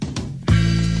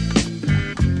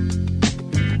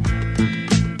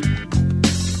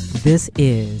This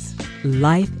is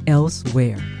Life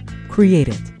Elsewhere,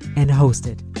 created and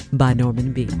hosted by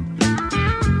Norman B.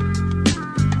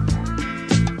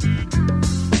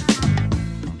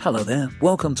 Hello there,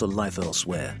 welcome to Life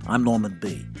Elsewhere. I'm Norman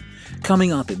B.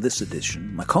 Coming up in this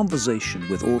edition, my conversation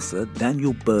with author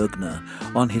Daniel Bergner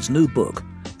on his new book,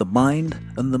 The Mind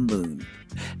and the Moon.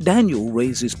 Daniel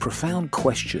raises profound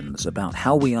questions about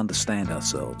how we understand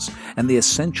ourselves and the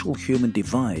essential human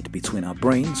divide between our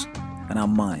brains and our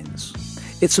minds.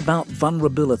 It's about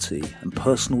vulnerability and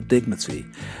personal dignity,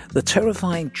 the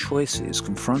terrifying choices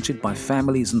confronted by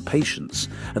families and patients,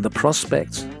 and the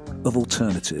prospect of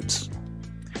alternatives.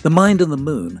 The Mind and the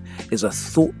Moon is a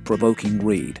thought-provoking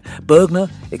read.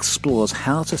 Bergner explores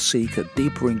how to seek a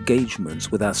deeper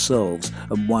engagement with ourselves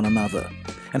and one another,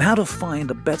 and how to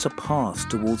find a better path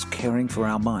towards caring for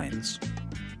our minds.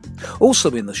 Also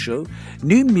in the show,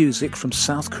 new music from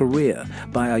South Korea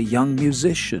by a young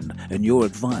musician, and you're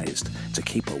advised to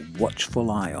keep a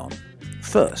watchful eye on.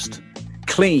 First,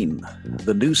 Clean,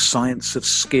 The New Science of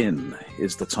Skin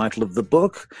is the title of the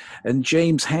book, and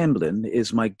James Hamblin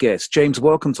is my guest. James,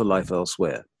 welcome to Life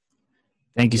Elsewhere.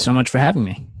 Thank you so much for having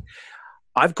me.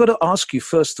 I've got to ask you,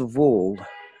 first of all,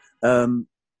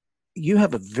 you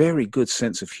have a very good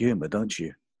sense of humor, don't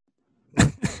you?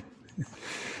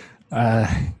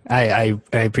 I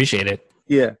appreciate it.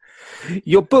 Yeah.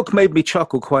 Your book made me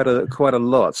chuckle quite a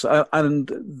lot.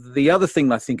 And the other thing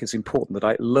I think is important, that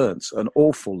I learnt an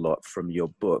awful lot from your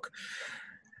book.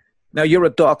 Now, you're a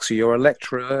doctor, you're a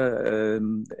lecturer,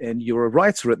 and you're a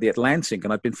writer at The Atlantic,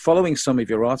 and I've been following some of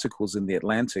your articles in The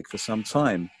Atlantic for some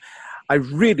time. I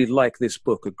really like this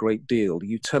book a great deal.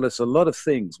 You tell us a lot of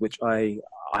things which I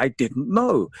didn't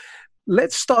know.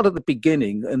 Let's start at the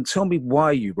beginning and tell me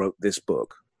why you wrote this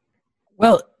book.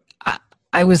 Well,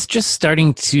 I was just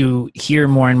starting to hear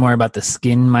more and more about the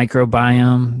skin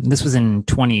microbiome. This was in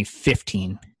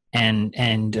 2015,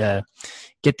 and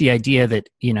get the idea that,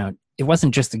 it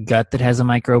wasn't just the gut that has a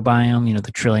microbiome.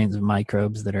 The trillions of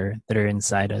microbes that are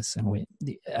inside us, and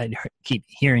I keep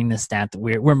hearing this stat that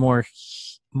we're more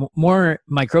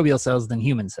microbial cells than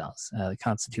human cells that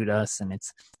constitute us, and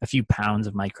it's a few pounds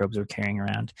of microbes we're carrying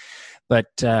around. But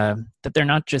that they're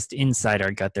not just inside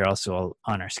our gut; they're also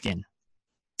on our skin.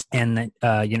 And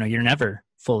that you're never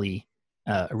fully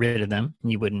rid of them.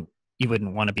 You wouldn't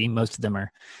want to be. Most of them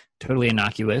are totally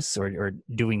innocuous or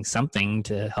doing something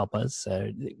to help us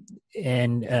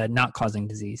and not causing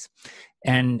disease.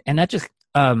 And that just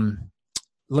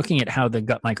looking at how the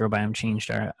gut microbiome changed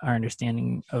our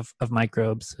understanding of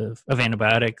microbes, of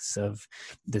antibiotics, of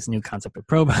this new concept of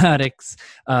probiotics,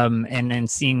 and then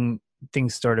seeing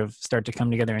things sort of start to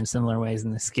come together in similar ways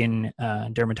in the skin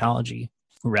dermatology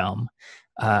realm.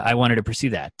 I wanted to pursue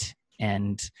that,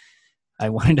 and I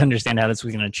wanted to understand how this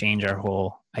was going to change our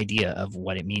whole idea of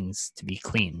what it means to be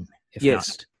clean, if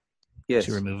not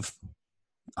to remove,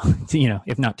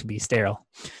 if not to be sterile.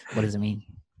 What does it mean?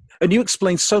 And you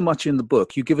explain so much in the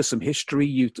book. You give us some history.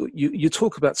 You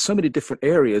talk about so many different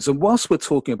areas. And whilst we're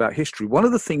talking about history, one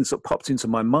of the things that popped into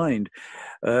my mind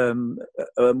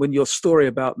when your story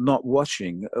about not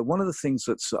washing, one of the things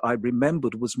that I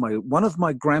remembered was one of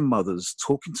my grandmothers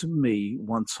talking to me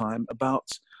one time about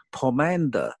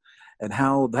pomander and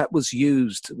how that was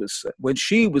used when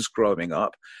she was growing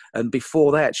up. And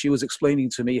before that, she was explaining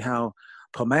to me how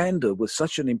pomander was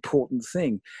such an important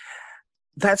thing.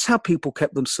 That's how people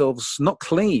kept themselves not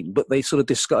clean, but they sort of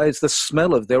disguised the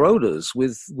smell of their odors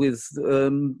with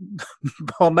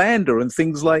pomander and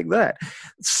things like that.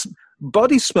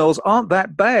 Body smells aren't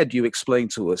that bad, you explain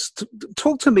to us.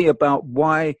 Talk to me about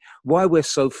why we're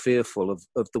so fearful of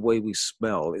the way we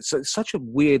smell. It's such a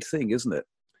weird thing, isn't it?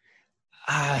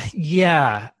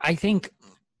 Yeah, I think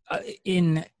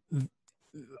in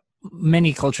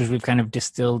many cultures we've kind of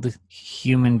distilled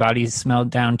human bodies smell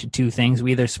down to two things.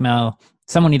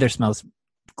 Someone either smells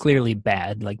clearly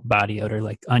bad, like body odor,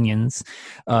 like onions,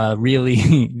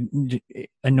 really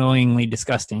annoyingly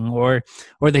disgusting, or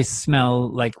they smell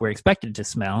like we're expected to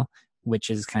smell, which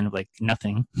is kind of like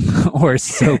nothing, or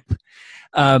soap.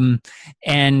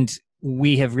 And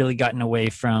we have really gotten away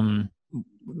from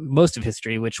most of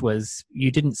history, which was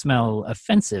you didn't smell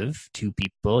offensive to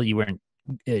people. You weren't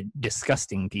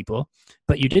disgusting people,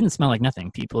 but you didn't smell like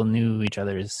nothing. People knew each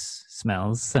other's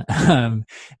smells.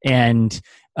 And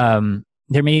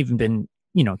there may even been,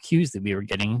 cues that we were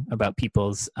getting about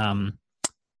people's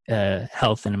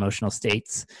health and emotional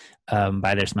states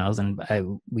by their smells, and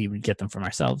we would get them from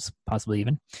ourselves, possibly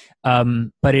even.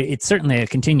 But it's certainly a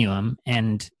continuum,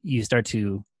 and you start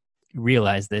to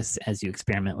realize this as you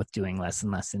experiment with doing less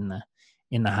and less in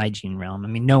the hygiene realm. I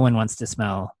mean, no one wants to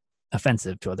smell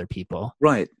offensive to other people.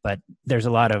 Right. But there's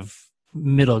a lot of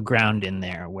middle ground in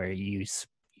there where you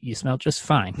smell just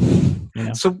fine. You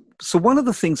know? So one of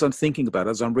the things I'm thinking about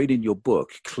as I'm reading your book,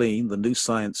 Clean, The New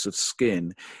Science of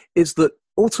Skin, is that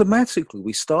automatically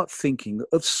we start thinking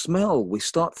of smell. We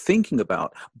start thinking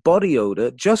about body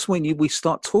odor just when we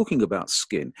start talking about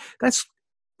skin. That's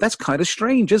kind of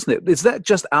strange, isn't it? Is that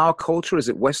just our culture? Is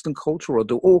it Western culture, or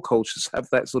do all cultures have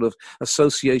that sort of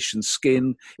association,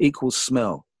 skin equals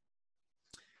smell?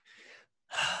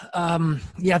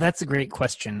 Yeah, that's a great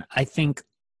question. I think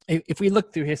if we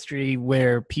look through history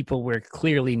where people were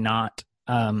clearly not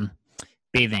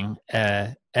bathing,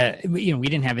 we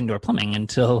didn't have indoor plumbing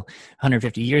until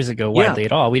 150 years ago, widely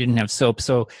at all. We didn't have soap.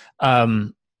 So,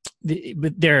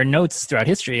 but there are notes throughout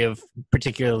history of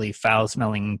particularly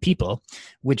foul-smelling people,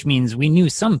 which means we knew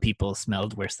some people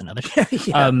smelled worse than others.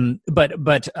 But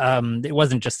it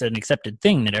wasn't just an accepted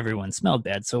thing that everyone smelled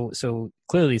bad. So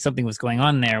clearly something was going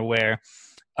on there where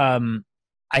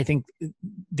I think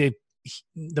the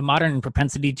modern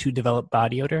propensity to develop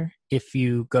body odor, if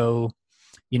you go,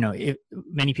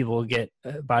 many people will get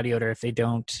body odor if they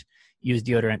don't use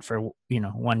deodorant for,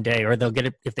 one day, or they'll get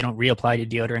it if they don't reapply to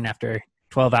deodorant after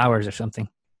 12 hours or something.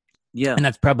 Yeah. And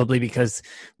that's probably because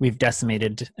we've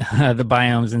decimated the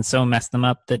biomes and so messed them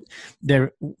up that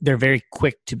they're very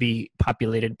quick to be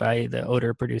populated by the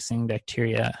odor producing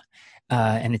bacteria.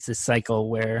 And it's a cycle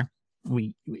where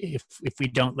if we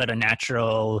don't let a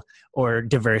natural or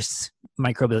diverse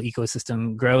microbial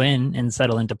ecosystem grow in and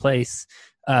settle into place,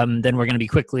 then we're going to be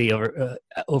quickly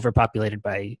overpopulated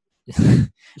by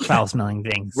foul-smelling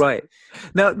things. Right.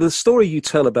 Now, the story you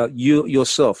tell about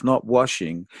yourself not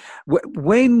washing,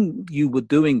 when you were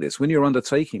doing this, when you were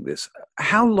undertaking this,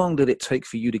 how long did it take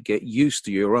for you to get used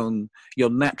to your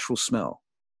natural smell?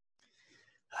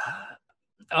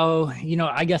 Oh,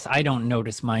 I guess I don't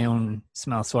notice my own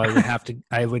smell, so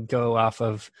I would go off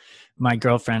of my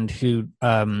girlfriend who,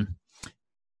 I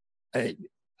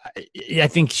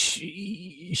think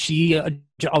she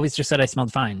always just said I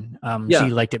smelled fine. She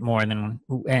liked it more than,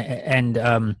 and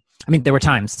I mean, there were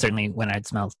times certainly when I'd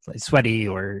smell sweaty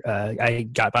or I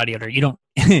got body odor. You don't,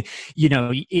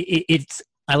 it's.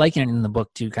 I liken it in the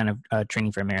book to kind of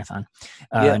training for a marathon.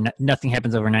 Nothing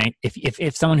happens overnight.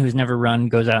 If someone who's never run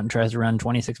goes out and tries to run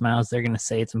 26 miles, they're going to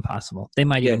say it's impossible. They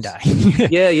might even die.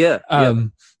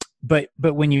 But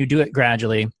when you do it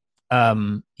gradually,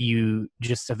 you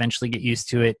just eventually get used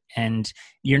to it, and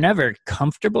you're never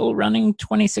comfortable running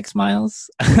 26 miles,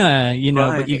 but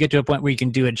you get to a point where you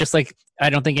can do it. Just like I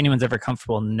don't think anyone's ever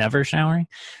comfortable never showering.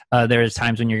 There's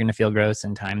times when you're going to feel gross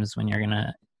and times when you're going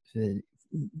to,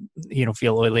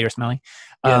 feel oily or smelly.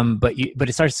 But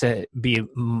it starts to be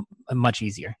much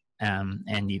easier.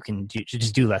 And you can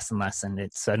just do less and less. And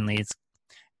it's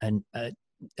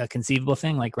a conceivable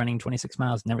thing, like running 26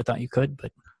 miles. Never thought you could,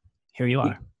 but here you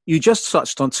are. You just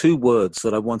touched on two words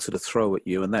that I wanted to throw at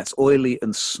you, and that's oily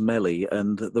and smelly.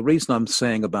 And the reason I'm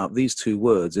saying about these two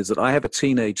words is that I have a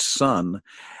teenage son,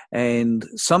 and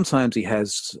sometimes he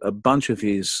has a bunch of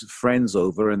his friends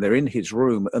over and they're in his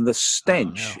room, and the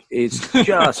stench is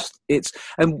just,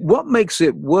 and what makes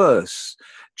it worse,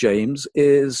 James,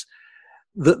 is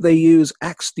that they use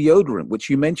Axe deodorant, which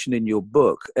you mentioned in your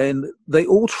book, and they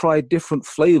all try different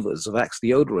flavors of Axe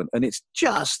deodorant, and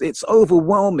it's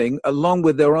overwhelming, along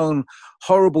with their own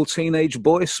horrible teenage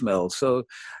boy smell. So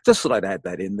just thought I'd add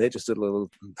that in there, just a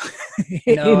little.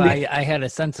 No, I had a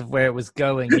sense of where it was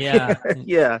going. Yeah.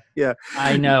 Yeah.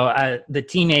 I know. The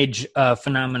teenage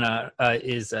phenomena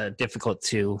is difficult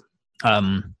to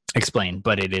explain,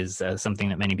 but it is something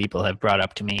that many people have brought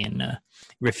up to me in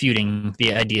refuting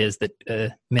the ideas that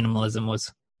minimalism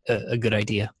was a good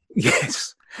idea.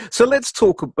 Yes. So let's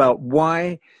talk about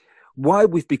why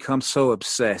we've become so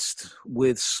obsessed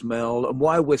with smell and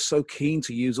why we're so keen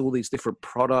to use all these different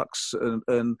products.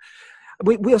 And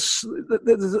we are,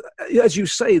 as you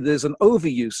say, there's an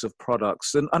overuse of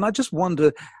products. And I just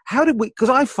wonder, because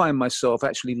I find myself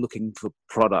actually looking for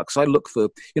products. I look for,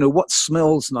 what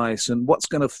smells nice and what's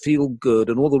going to feel good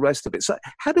and all the rest of it. So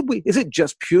is it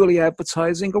just purely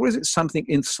advertising, or is it something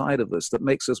inside of us that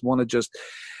makes us want to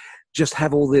just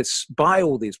have buy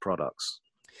all these products?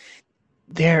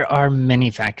 There are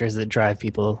many factors that drive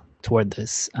people toward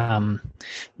this.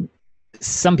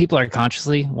 Some people are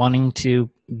consciously wanting to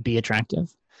be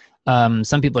attractive.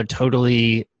 Some people are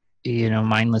totally,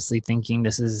 mindlessly thinking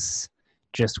this is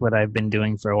just what I've been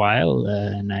doing for a while,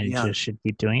 and I just should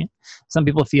keep doing it. Some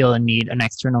people feel an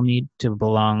external need to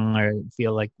belong, or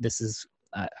feel like this is,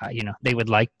 they would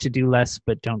like to do less,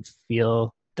 but don't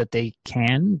feel that they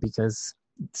can because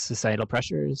societal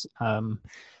pressures.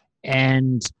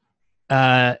 And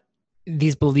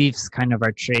these beliefs kind of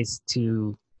are traced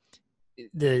to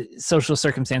the social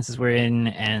circumstances we're in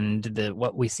and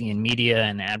what we see in media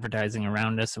and advertising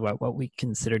around us about what we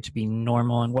consider to be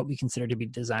normal and what we consider to be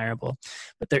desirable.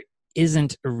 But there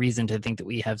isn't a reason to think that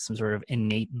we have some sort of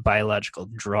innate biological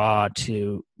draw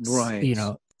to,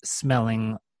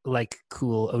 smelling like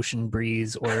cool ocean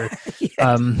breeze or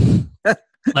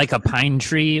like a pine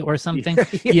tree or something.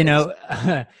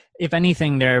 Yes. If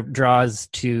anything, there draws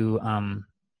to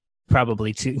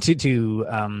probably to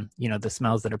the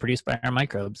smells that are produced by our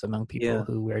microbes among people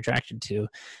who we're attracted to,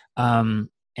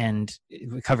 and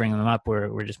covering them up,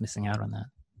 we're just missing out on that.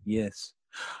 Yes.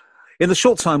 In the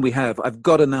short time we have, I've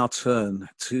got to now turn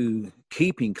to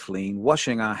keeping clean,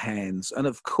 washing our hands, and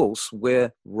of course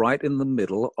we're right in the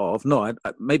middle of,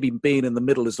 maybe being in the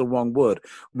middle is the wrong word,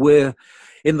 we're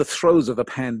in the throes of a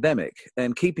pandemic,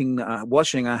 and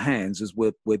washing our hands as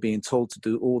we're being told to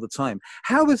do all the time.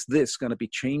 How is this going to be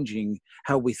changing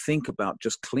how we think about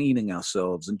just cleaning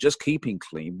ourselves and just keeping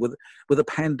clean with a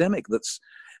pandemic that's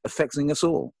affecting us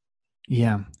all?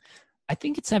 Yeah, I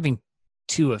think it's having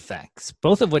two effects,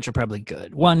 both of which are probably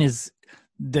good. One is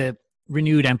the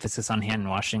renewed emphasis on hand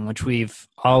washing, which we've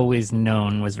always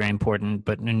known was very important,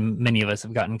 but many of us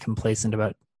have gotten complacent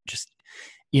about just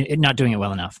not doing it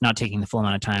well enough, not taking the full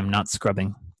amount of time, not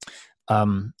scrubbing,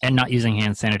 and not using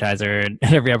hand sanitizer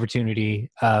at every opportunity.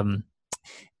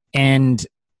 And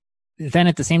then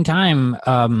at the same time,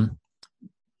 a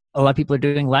lot of people are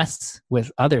doing less with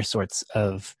other sorts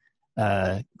of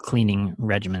cleaning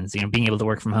regimens. Being able to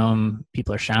work from home,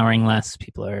 people are showering less,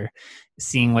 people are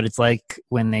seeing what it's like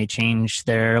when they change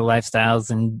their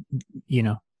lifestyles and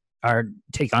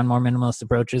take on more minimalist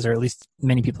approaches, or at least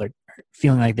many people are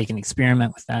feeling like they can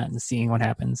experiment with that and seeing what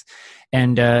happens.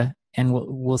 And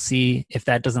we'll see if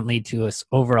that doesn't lead to us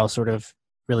overall sort of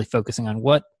really focusing on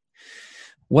what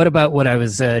about what I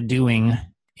was doing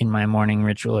in my morning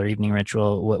ritual or evening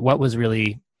ritual, what was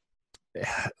really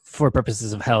for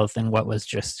purposes of health and what was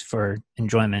just for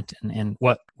enjoyment, and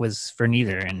what was for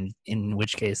neither, and in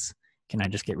which case can I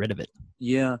just get rid of it?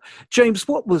 Yeah. James,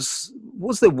 was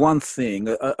there one thing,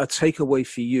 a takeaway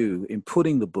for you in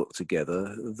putting the book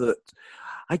together that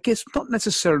I guess not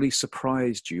necessarily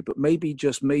surprised you, but maybe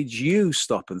just made you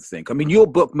stop and think? I mean, your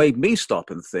book made me stop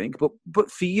and think, but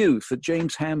for you, for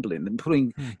James Hamblin, and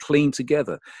putting Clean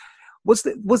together, was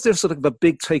there sort of a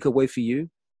big takeaway for you?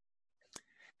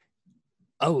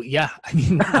 Oh, yeah. I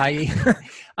mean,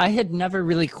 I had never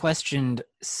really questioned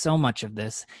so much of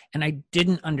this, and I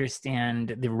didn't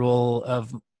understand the role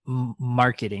of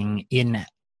marketing in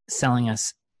selling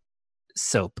us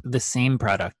soap, the same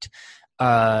product.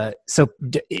 Soap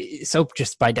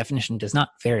just by definition does not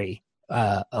vary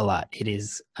a lot. It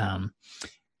is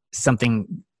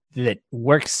something that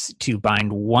works to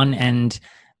bind one end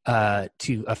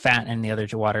to a fat and the other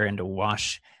to water and to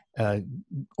wash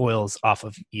oils off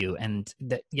of you, and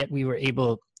that yet we were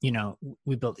able,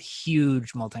 we built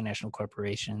huge multinational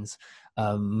corporations,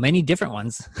 many different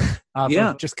ones,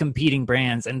 of just competing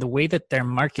brands, and the way that their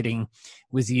marketing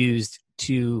was used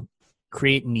to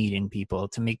create need in people,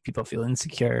 to make people feel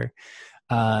insecure,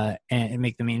 and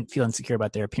make them feel insecure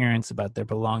about their appearance, about their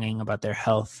belonging, about their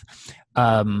health,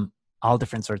 all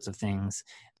different sorts of things.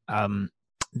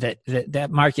 That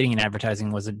marketing and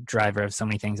advertising was a driver of so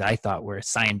many things I thought were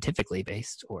scientifically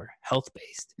based or health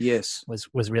based. Yes.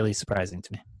 Was really surprising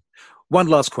to me. One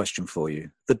last question for you.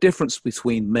 The difference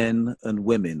between men and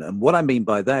women. And what I mean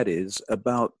by that is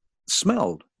about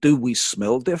smell. Do we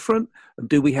smell different? And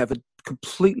do we have a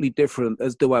completely different,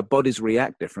 do our bodies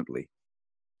react differently?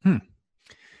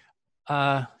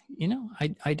 I don't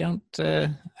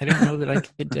know that I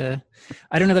could,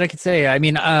 I don't know that I could say. I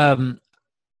mean,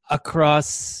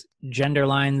 across gender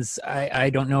lines, I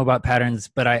don't know about patterns,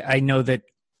 but I know that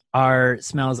our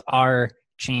smells are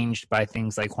changed by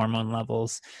things like hormone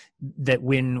levels, that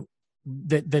when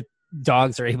that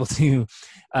dogs are able to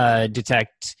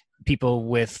detect people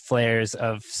with flares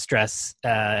of stress,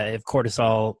 of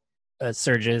cortisol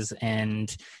surges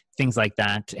and things like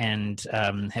that, and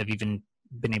have even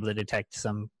been able to detect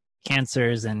some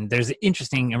cancers. And there's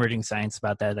interesting emerging science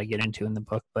about that I get into in the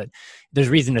book, but there's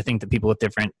reason to think that people with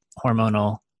different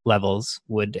hormonal levels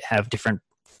would have different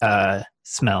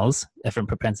smells, different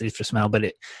propensities for smell,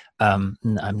 but I'm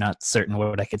not certain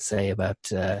what I could say about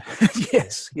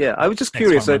yes. Yeah, I was just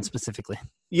curious specifically.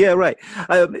 Yeah, right.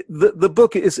 The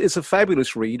book is a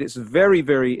fabulous read. It's very,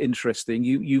 very interesting.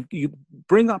 You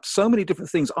bring up so many different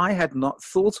things I had not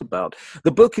thought about.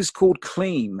 The book is called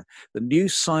Clean, The New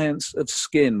Science of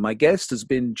Skin. My guest has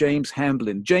been James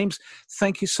Hamblin. James,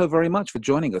 thank you so very much for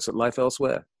joining us at Life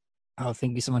Elsewhere. Oh,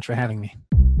 thank you so much for having me.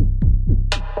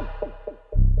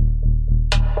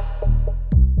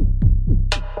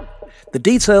 The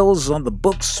details on the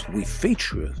books we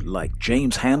feature, like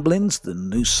James Hamblin's The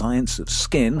New Science of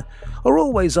Skin, are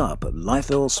always up at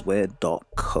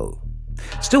lifeelsewhere.co.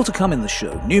 Still to come in the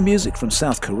show, new music from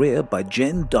South Korea by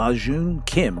Jen Dajun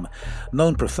Kim,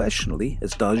 known professionally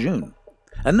as Dajun.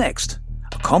 And next,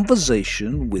 a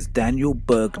conversation with Daniel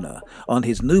Bergner on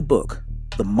his new book,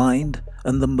 The Mind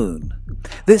and the Moon.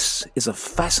 This is a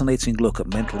fascinating look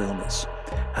at mental illness,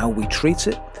 how we treat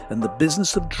it, and the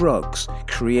business of drugs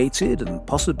created and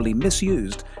possibly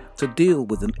misused to deal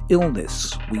with an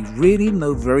illness we really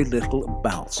know very little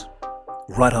about.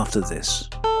 Right after this.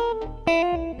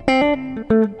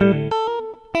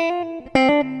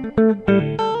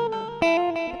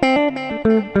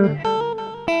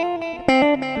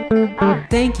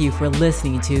 Thank you for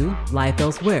listening to Life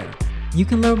Elsewhere. You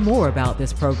can learn more about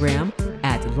this program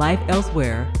at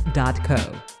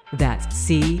lifeelsewhere.co. That's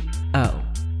C-O.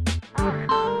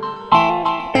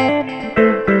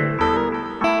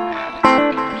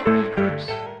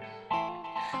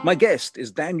 My guest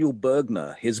is Daniel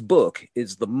Bergner. His book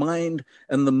is The Mind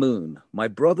and the Moon, My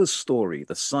Brother's Story,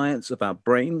 The Science of Our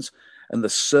Brains and the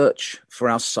Search for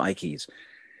Our Psyches.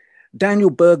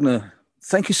 Daniel Bergner,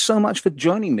 thank you so much for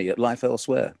joining me at Life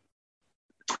Elsewhere.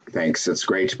 Thanks. It's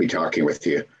great to be talking with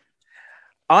you.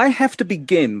 I have to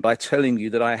begin by telling you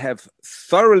that I have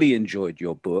thoroughly enjoyed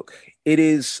your book. It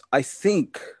is, I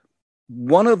think,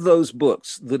 one of those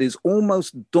books that is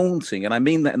almost daunting, and I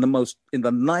mean that in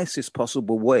the nicest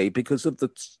possible way, because of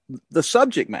the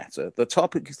subject matter, the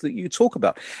topics that you talk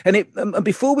about. And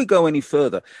before we go any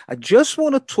further, I just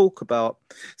want to talk about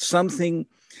something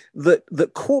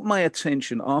that caught my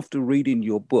attention after reading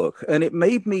your book, and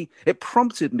it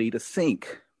prompted me to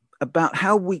think about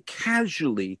how we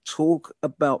casually talk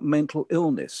about mental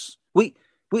illness. We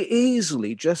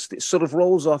easily just, it sort of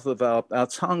rolls off of our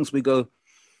tongues. We go,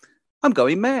 I'm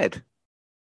going mad.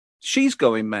 She's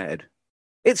going mad.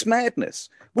 It's madness.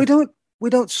 We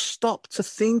don't stop to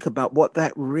think about what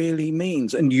that really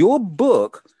means. And your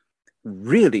book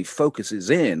really focuses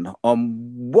in on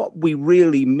what we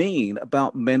really mean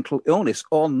about mental illness,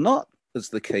 or not, as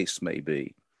the case may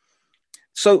be.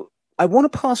 So I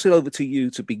want to pass it over to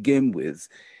you to begin with.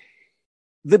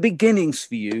 The beginnings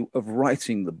for you of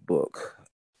writing the book.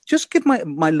 Just give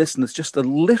my listeners just a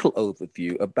little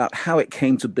overview about how it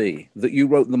came to be that you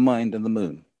wrote The Mind and the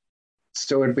Moon.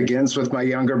 So it begins with my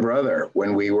younger brother.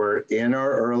 When we were in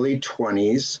our early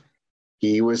 20s,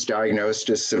 he was diagnosed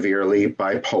as severely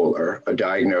bipolar, a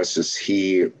diagnosis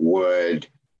he would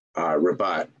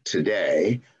rebut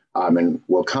today, and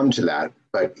we'll come to that.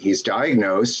 But he's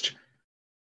diagnosed.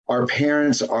 Our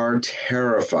parents are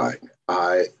terrified.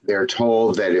 They're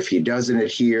told that if he doesn't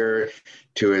adhere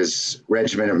to his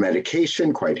regimen of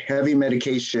medication, quite heavy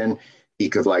medication, he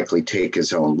could likely take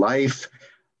his own life.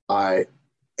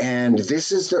 And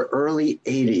this is the early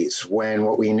 80s, when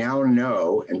what we now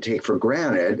know and take for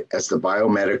granted as the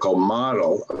biomedical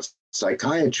model of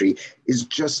psychiatry is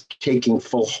just taking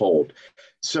full hold.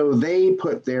 So they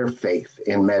put their faith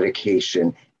in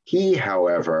medication. He,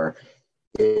 however,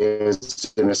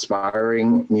 is an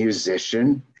aspiring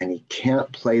musician, and he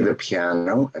can't play the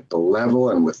piano at the level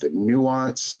and with the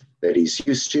nuance that he's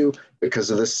used to because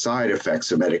of the side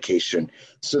effects of medication.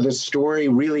 So the story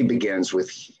really begins with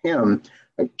him,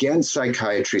 against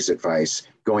psychiatry's advice,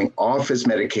 going off his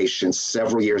medication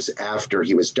several years after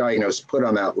he was diagnosed, put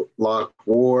on that locked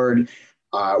ward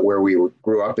where we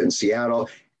grew up in Seattle,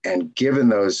 and given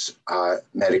those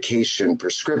medication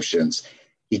prescriptions.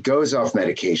 He goes off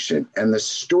medication, and the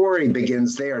story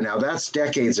begins there. Now, that's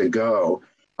decades ago.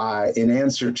 In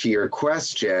answer to your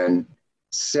question,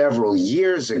 several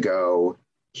years ago,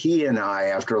 he and I,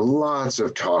 after lots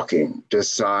of talking,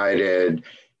 decided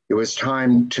it was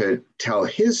time to tell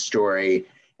his story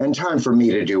and time for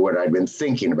me to do what I'd been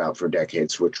thinking about for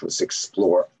decades, which was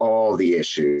explore all the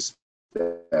issues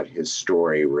that his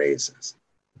story raises.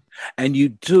 And you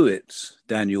do it,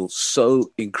 Daniel, so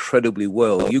incredibly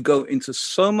well. You go into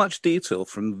so much detail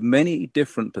from many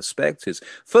different perspectives.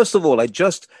 First of all, I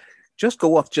just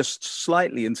go off just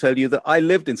slightly and tell you that I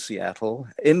lived in Seattle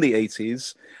in the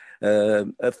 80s.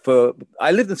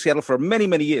 I lived in Seattle for many,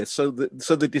 many years. So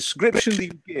the description that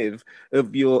you give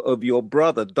of your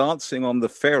brother dancing on the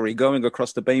ferry going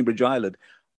across the Bainbridge Island,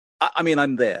 I mean,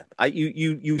 I'm there.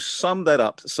 You summed that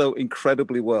up so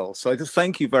incredibly well. So I just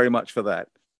thank you very much for that.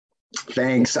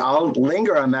 Thanks. I'll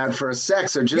linger on that for a sec.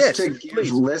 So just to give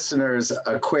listeners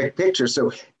a quick picture.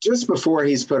 So just before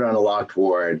he's put on a locked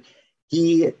ward,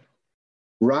 he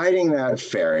riding that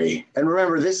ferry. And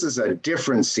remember, this is a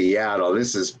different Seattle.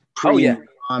 This is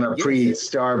on a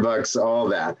pre-Starbucks, all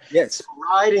that. Yes. So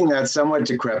riding that somewhat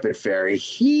decrepit ferry,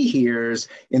 he hears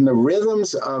in the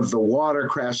rhythms of the water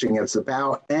crashing against the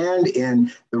bow and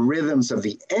in the rhythms of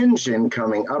the engine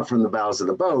coming up from the bows of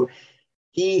the boat,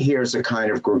 he hears a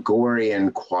kind of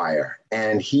Gregorian choir,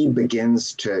 and he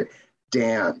begins to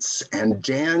dance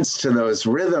to those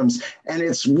rhythms. And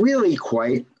it's really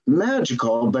quite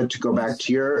magical. But to go back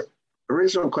to your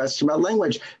original question about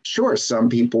language, sure, some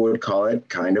people would call it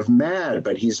kind of mad,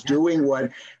 but he's doing what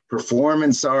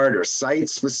performance art or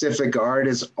site-specific art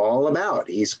is all about.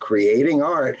 He's creating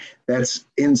art that's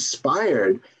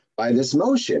inspired by this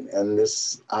motion and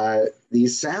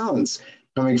these sounds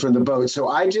coming from the boat. So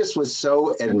I just was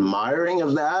so admiring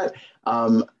of that.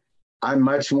 I'm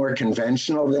much more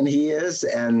conventional than he is.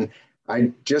 And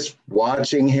I just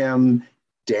watching him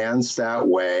dance that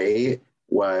way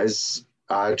was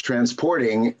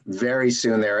transporting. Very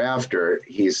soon thereafter,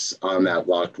 he's on that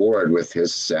locked ward with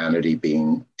his sanity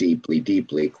being deeply,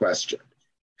 deeply questioned.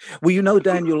 Well,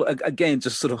 Daniel, again,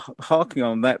 just sort of harking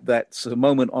on that sort of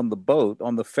moment on the boat,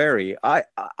 on the ferry, I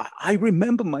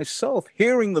remember myself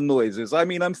hearing the noises. I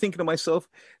mean, I'm thinking to myself,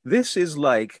 this is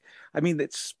like, I mean,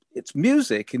 it's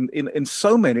music in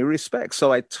so many respects.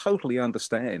 So I totally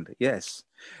understand. Yes.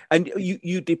 And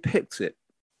you depict it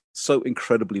so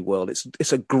incredibly well.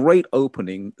 It's a great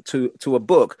opening to a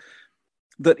book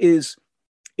that is,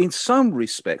 in some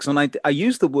respects, and I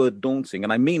use the word daunting,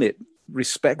 and I mean it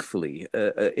respectfully,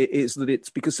 is that it's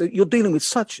because you're dealing with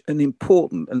such an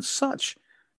important and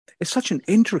it's such an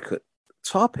intricate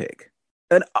topic.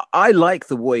 And I like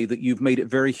the way that you've made it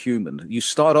very human. You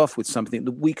start off with something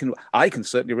that I can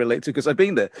certainly relate to because I've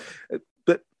been there.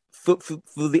 But for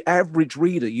the average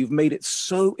reader, you've made it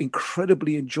so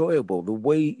incredibly enjoyable, the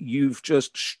way you've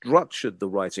just structured the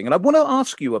writing. And I want to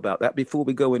ask you about that before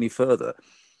we go any further,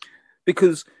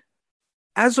 because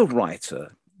as a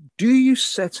writer, do you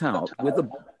set out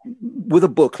with a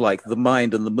book like The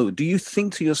Mind and the Moon? Do you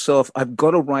think to yourself, I've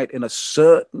got to write in a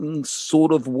certain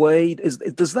sort of way?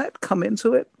 Does that come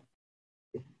into it?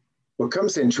 What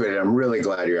comes into it, I'm really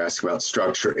glad you're asking about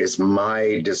structure, is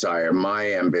my desire,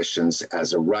 my ambitions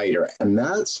as a writer. And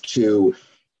that's to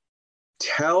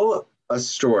tell a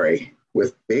story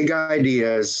with big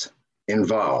ideas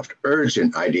involved,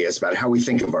 urgent ideas about how we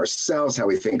think of ourselves, how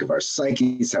we think of our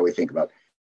psyches, how we think about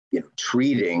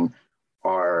treating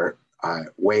our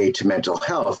way to mental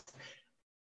health.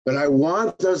 But I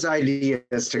want those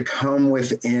ideas to come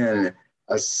within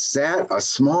a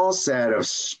small set of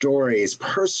stories,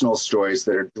 personal stories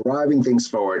that are driving things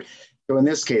forward. So in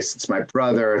this case, it's my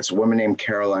brother. It's a woman named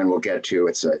Caroline we'll get to.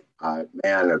 It's a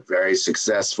man, a very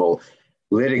successful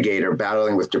litigator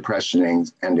battling with depression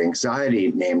and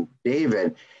anxiety named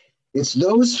David. It's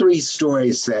those three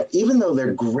stories that, even though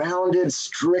they're grounded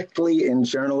strictly in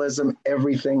journalism,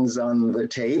 everything's on the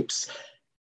tapes,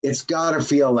 it's got to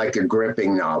feel like a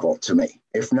gripping novel to me.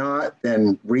 If not,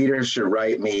 then readers should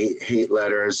write me hate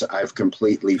letters. I've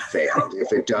completely failed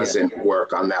if it doesn't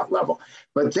work on that level.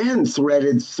 But then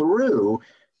threaded through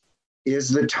is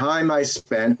the time I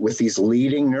spent with these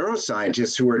leading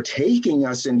neuroscientists who are taking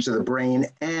us into the brain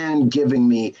and giving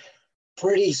me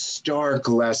pretty stark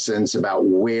lessons about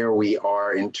where we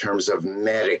are in terms of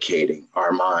medicating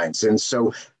our minds. And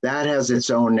so that has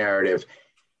its own narrative.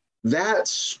 That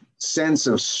sense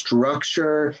of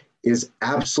structure is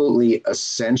absolutely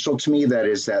essential to me. That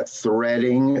is that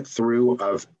threading through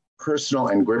of personal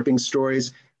and gripping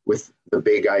stories with the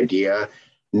big idea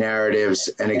narratives.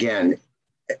 And again,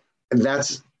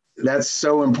 that's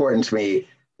so important to me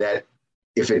that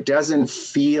if it doesn't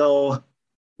feel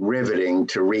riveting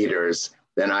to readers,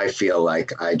 then I feel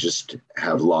like I just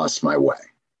have lost my way.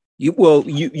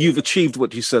 You've achieved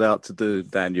what you set out to do,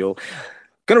 Daniel.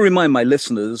 Going to remind my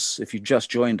listeners, if you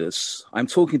just joined us, I'm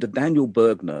talking to Daniel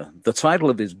Bergner. The title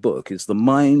of his book is The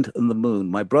Mind and the Moon,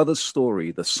 My Brother's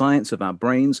Story, The Science of Our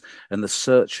Brains and the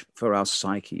Search for Our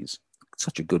Psyches.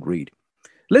 Such a good read.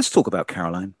 Let's talk about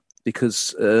Caroline,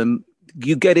 because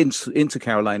you get into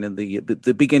Caroline in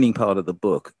the beginning part of the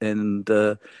book. And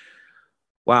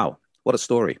wow, what a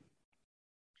story.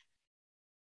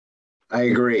 I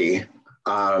agree.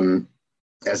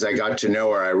 As I got to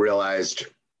know her, I realized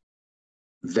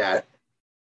that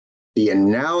the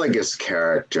analogous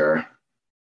character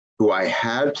who I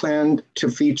had planned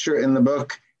to feature in the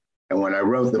book, and when I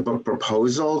wrote the book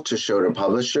proposal to show to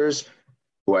publishers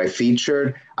who I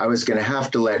featured, I was going to have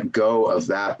to let go of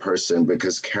that person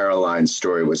because Caroline's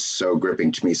story was so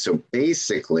gripping to me. So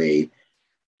basically,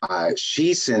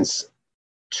 she, since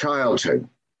childhood,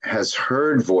 has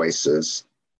heard voices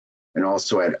and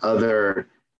also had other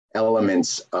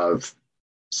elements of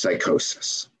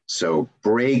psychosis. So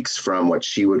breaks from what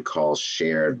she would call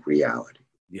shared reality.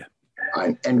 Yeah.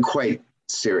 And quite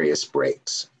serious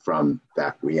breaks from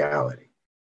that reality.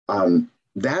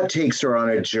 That takes her on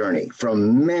a journey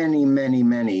from many, many,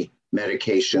 many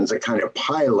medications, a kind of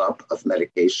pileup of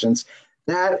medications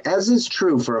that, as is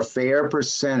true for a fair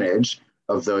percentage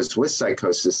of those with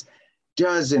psychosis,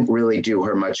 doesn't really do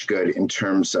her much good in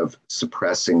terms of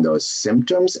suppressing those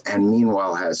symptoms, and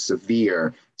meanwhile has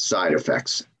severe side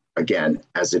effects, again,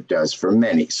 as it does for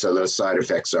many. So those side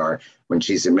effects are, when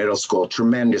she's in middle school,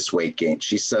 tremendous weight gain.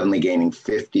 She's suddenly gaining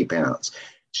 50 pounds.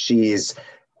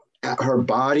 Her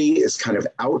body is kind of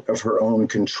out of her own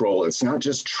control. It's not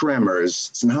just tremors.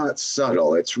 It's not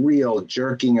subtle. It's real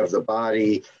jerking of the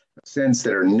body, a sense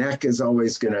that her neck is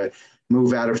always going to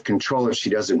move out of control if she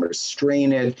doesn't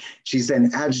restrain it. She's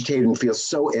then agitated and feels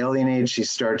so alienated, she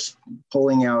starts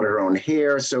pulling out her own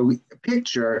hair. So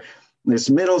picture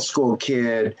this middle school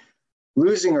kid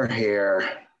losing her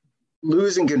hair,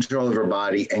 losing control of her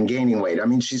body, and gaining weight. I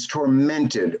mean, she's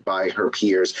tormented by her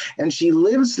peers. And she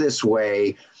lives this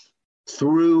way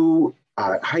through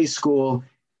high school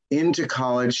into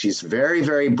college. She's very,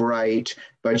 very bright,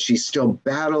 but she's still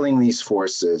battling these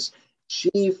forces.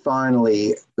 She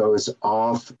finally goes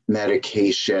off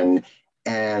medication,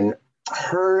 and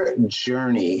her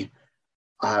journey,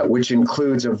 which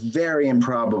includes a very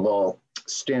improbable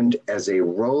stint as a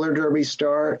roller derby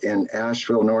star in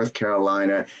Asheville, North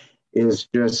Carolina, is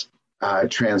just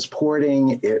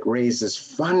transporting. It raises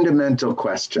fundamental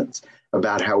questions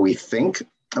about how we think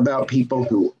about people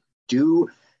who do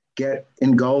get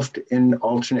engulfed in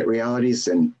alternate realities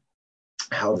and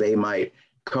how they might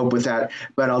cope with that.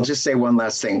 But I'll just say one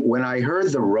last thing. When I heard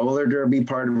the roller derby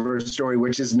part of her story,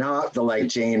 which is not the like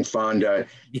Jane Fonda,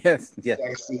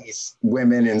 sexy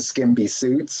women in skimpy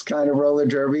suits kind of roller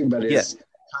derby, but it's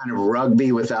kind of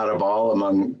rugby without a ball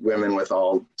among women with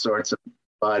all sorts of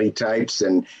body types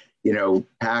and, you know,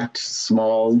 packed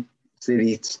small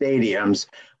city stadiums.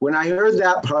 When I heard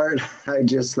that part, I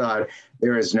just thought,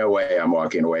 there is no way I'm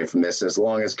walking away from this. As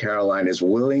long as Caroline is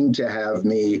willing to have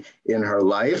me in her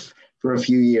life for a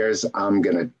few years, I'm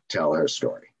going to tell her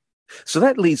story. So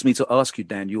that leads me to ask you,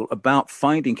 Daniel, about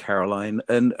finding Caroline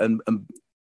and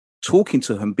talking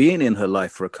to her, being in her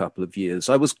life for a couple of years.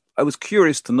 I was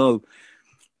curious to know,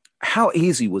 how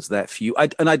easy was that for you?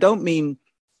 And I don't mean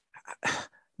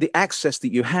the access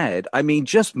that you had. I mean,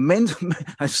 just mentally,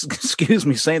 excuse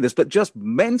me saying this, but just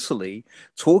mentally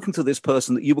talking to this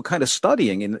person that you were kind of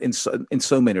studying in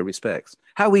so many respects.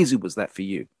 How easy was that for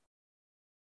you?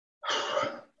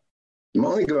 I'm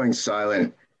only going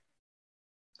silent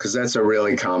because that's a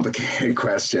really complicated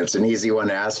question. It's an easy one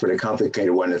to ask, but a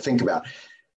complicated one to think about.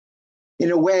 In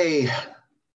a way,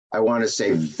 I want to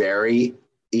say very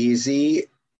easy.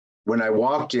 When I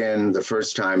walked in the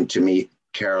first time to meet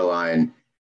Caroline,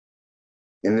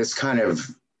 in this kind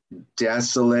of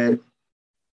desolate,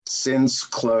 since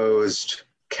closed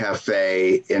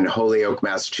cafe in Holyoke,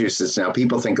 Massachusetts. Now,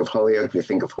 people think of Holyoke, they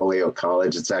think of Holyoke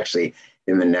College. It's actually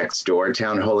in the next door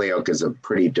town. Holyoke is a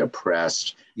pretty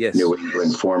depressed New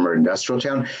England former industrial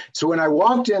town. So when I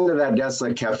walked into that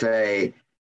desolate cafe,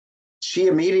 she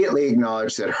immediately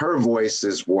acknowledged that her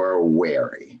voices were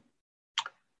wary.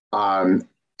 And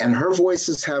her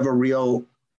voices have a real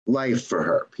life for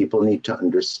her. People need to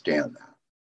understand that.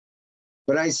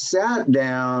 But I sat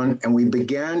down and we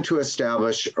began to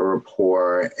establish a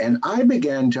rapport, and I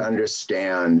began to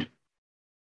understand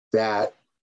that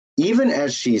even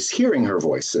as she's hearing her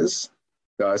voices,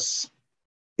 thus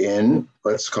in,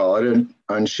 let's call it an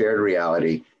unshared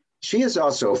reality, she is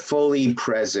also fully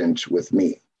present with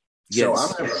me. Yes. So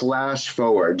I'm going to flash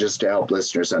forward just to help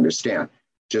listeners understand.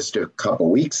 Just a couple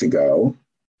weeks ago,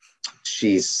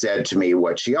 she said to me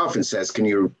what she often says, can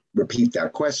you repeat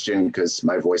that question because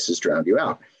my voice has drowned you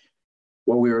out?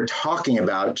 What we were talking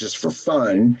about, just for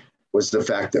fun, was the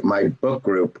fact that my book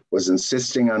group was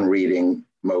insisting on reading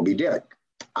Moby Dick.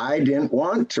 I didn't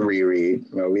want to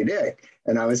reread Moby Dick.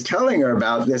 And I was telling her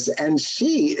about this, and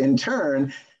she, in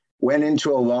turn, went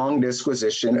into a long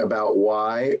disquisition about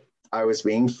why I was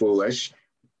being foolish,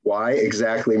 why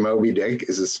exactly Moby Dick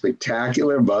is a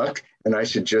spectacular book, and I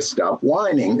should just stop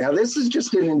whining. Now, this is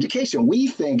just an indication. We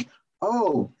think,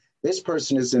 oh, this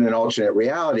person is in an alternate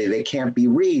reality. They can't be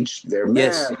reached. They're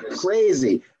mad, they're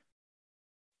crazy.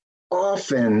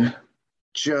 Often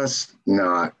just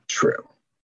not true.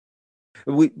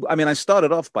 I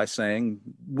started off by saying,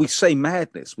 we say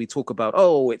madness. We talk about,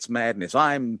 oh, it's madness.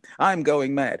 I'm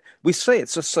going mad. We say it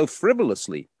just so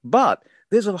frivolously, but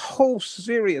there's a whole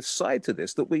serious side to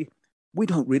this that we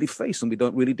don't really face and we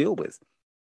don't really deal with.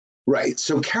 Right.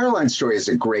 So Caroline's story is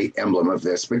a great emblem of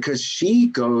this because she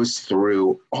goes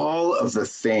through all of the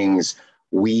things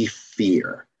we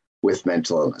fear with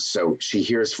mental illness. So she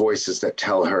hears voices that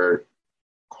tell her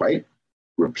quite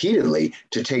repeatedly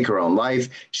to take her own life.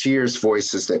 She hears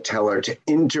voices that tell her to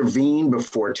intervene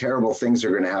before terrible things are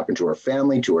going to happen to her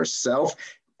family, to herself,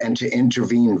 and to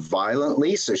intervene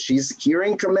violently. So she's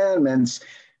hearing commandments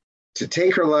to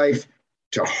take her life,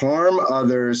 to harm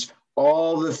others,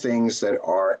 all the things that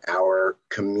are our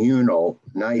communal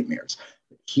nightmares.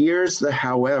 Here's the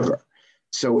however.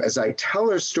 So as I tell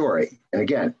her story, and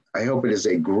again, I hope it is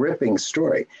a gripping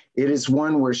story, it is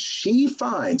one where she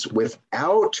finds,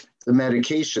 without the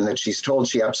medication that she's told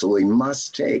she absolutely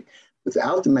must take,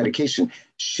 without the medication,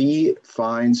 she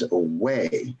finds a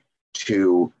way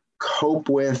to cope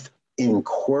with,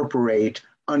 incorporate,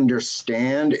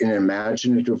 understand in an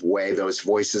imaginative way those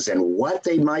voices and what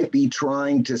they might be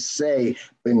trying to say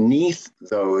beneath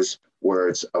those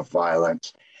words of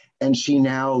violence. And she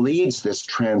now leads this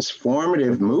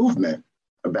transformative movement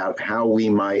about how we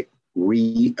might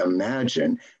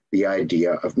reimagine the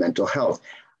idea of mental health.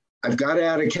 I've got to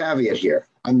add a caveat here.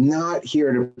 I'm not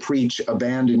here to preach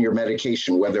abandon your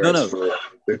medication, whether for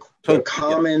the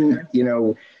common,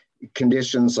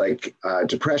 conditions like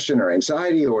depression or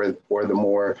anxiety or the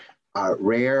more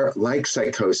rare like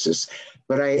psychosis.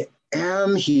 But I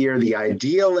am here, the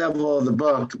ideal level of the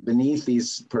book beneath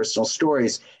these personal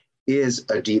stories is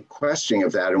a deep questioning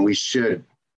of that. And we should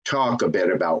talk a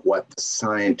bit about what the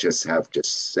scientists have to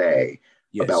say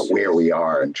about where we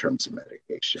are in terms of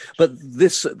medication. But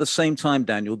this, at the same time,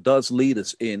 Daniel, does lead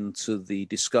us into the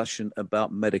discussion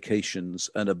about medications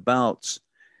and about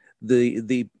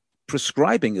the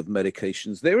prescribing of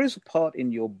medications. There is a part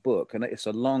in your book, and it's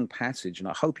a long passage, and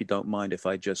I hope you don't mind if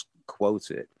I just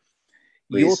quote it.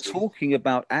 Please. You're talking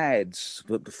about ads,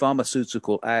 the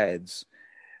pharmaceutical ads,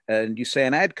 and you say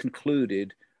an ad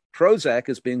concluded, Prozac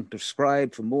has been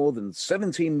prescribed for more than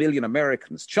 17 million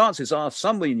Americans. Chances are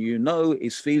someone you know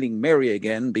is feeling merry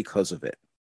again because of it.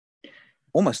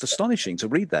 Almost astonishing to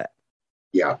read that.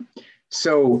 Yeah.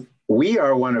 So we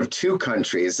are one of two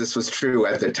countries. This was true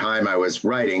at the time I was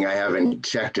writing. I haven't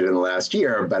checked it in the last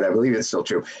year, but I believe it's still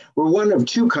true. We're one of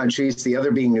two countries, the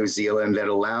other being New Zealand, that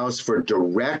allows for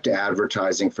direct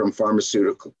advertising from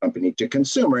pharmaceutical company to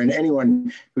consumer. And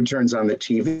anyone who turns on the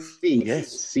TV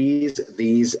sees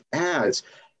these ads.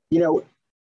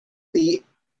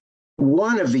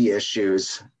 One of the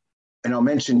issues, and I'll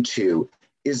mention two,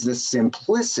 is the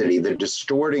simplicity, the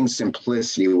distorting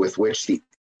simplicity with which the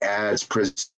ads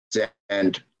present the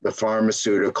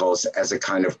pharmaceuticals as a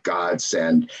kind of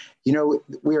godsend.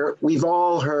 We've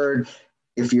all heard,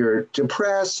 if you're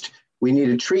depressed, we need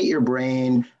to treat your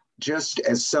brain just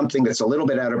as something that's a little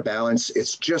bit out of balance.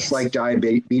 It's just like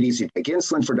diabetes. You take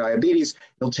insulin for diabetes,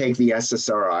 you'll take the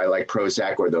SSRI like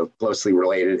Prozac or the closely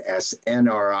related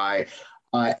SNRI,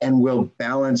 and will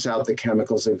balance out the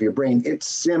chemicals of your brain. It's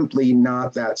simply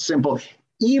not that simple.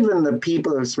 Even the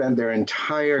people who have spent their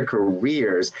entire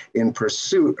careers in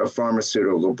pursuit of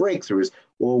pharmaceutical breakthroughs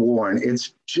will warn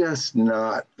it's just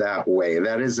not that way.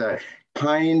 That is a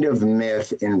kind of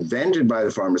myth invented by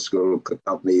the pharmaceutical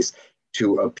companies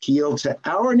to appeal to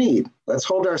our need. Let's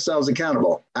hold ourselves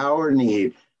accountable, our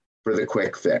need for the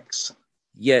quick fix.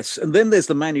 Yes, and then there's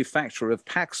the manufacturer of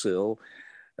Paxil,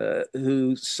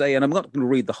 who say, and I'm not going to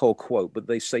read the whole quote, but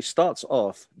they say, starts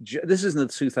off, this is in the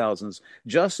 2000s,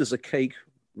 just as a cake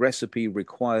recipe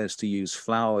requires to use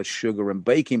flour, sugar, and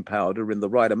baking powder in the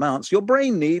right amounts, your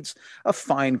brain needs a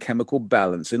fine chemical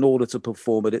balance in order to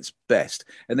perform at its best.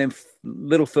 And then a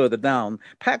little further down,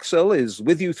 Paxil is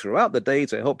with you throughout the day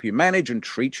to help you manage and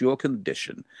treat your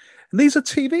condition. And these are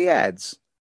TV ads.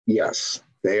 Yes.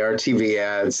 They are TV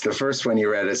ads. The first one you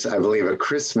read is, I believe, a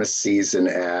Christmas season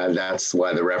ad. That's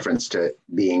why the reference to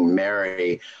being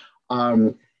merry.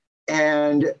 And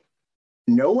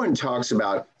no one talks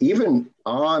about, even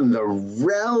on the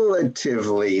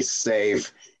relatively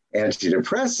safe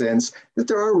antidepressants, that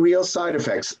there are real side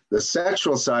effects. The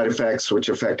sexual side effects, which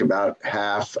affect about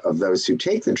half of those who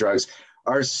take the drugs,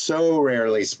 are so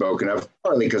rarely spoken of,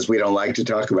 partly because we don't like to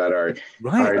talk about our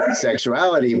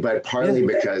sexuality, but partly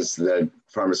because the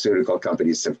pharmaceutical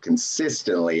companies have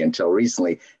consistently, until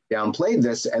recently, downplayed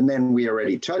this. And then we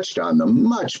already touched on the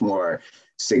much more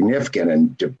significant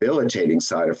and debilitating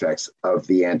side effects of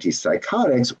the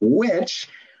antipsychotics, which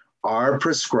are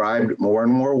prescribed more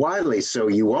and more widely. So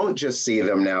you won't just see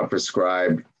them now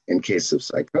prescribed in case of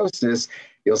psychosis.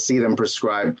 You'll see them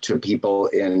prescribed to people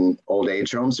in old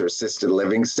age homes or assisted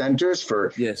living centers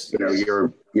for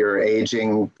your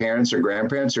aging parents or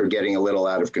grandparents who are getting a little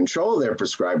out of control. They're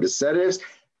prescribed as sedatives.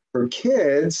 for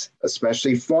kids,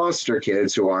 especially foster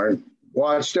kids who aren't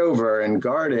watched over and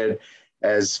guarded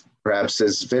as perhaps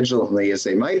as vigilantly as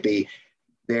they might be,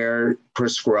 they're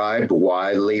prescribed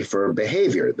widely for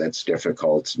behavior that's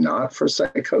difficult, not for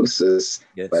psychosis,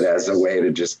 yes, but as a way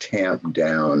to just tamp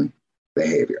down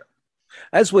behavior.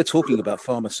 As we're talking about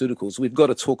pharmaceuticals, we've got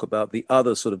to talk about the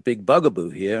other sort of big bugaboo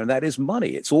here, and that is money.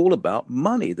 It's all about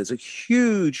money. It's a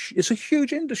huge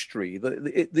industry.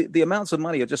 The amounts of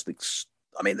money are just,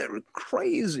 they're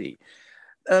crazy.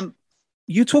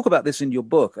 You talk about this in your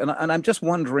book, and I'm just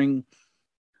wondering,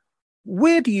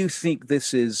 where do you think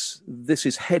this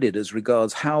is headed as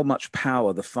regards how much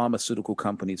power the pharmaceutical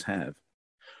companies have?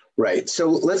 Right. So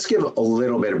let's give a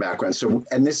little bit of background.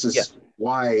 And this is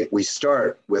why we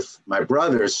start with my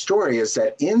brother's story, is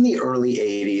that in the early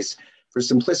 80s, for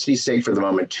simplicity's sake for the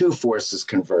moment, two forces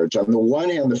converge. On the one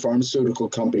hand, the pharmaceutical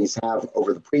companies have,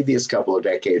 over the previous couple of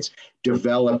decades,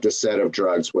 developed a set of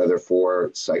drugs, whether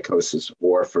for psychosis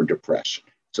or for depression.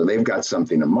 So they've got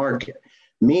something to market.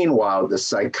 Meanwhile, the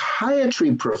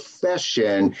psychiatry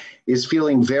profession is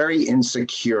feeling very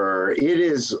insecure. It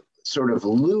is sort of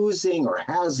losing or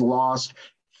has lost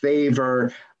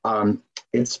favor.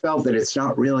 It's felt that it's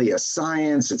not really a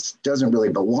science. It doesn't really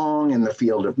belong in the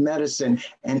field of medicine.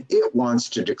 And it wants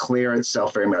to declare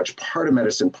itself very much part of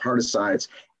medicine, part of science,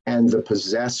 and the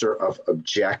possessor of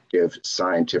objective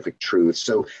scientific truth.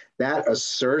 So that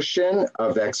assertion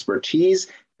of expertise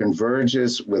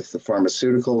converges with the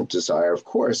pharmaceutical desire, of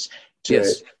course,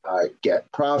 to get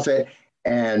profit.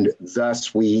 And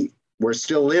thus we're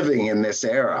still living in this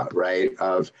era, right,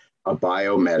 of a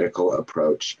biomedical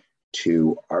approach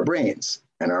to our brains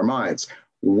and our minds.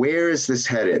 Where is this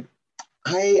headed?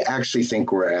 I actually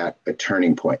think we're at a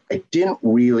turning point. I didn't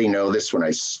really know this when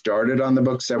I started on the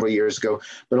book several years ago,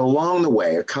 but along the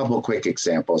way, a couple quick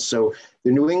examples. So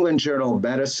the New England Journal of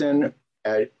Medicine,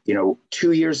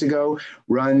 2 years ago,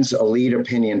 runs a lead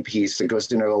opinion piece that goes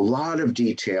into a lot of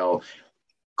detail,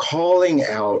 calling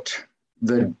out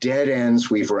the dead ends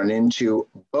we've run into,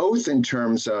 both in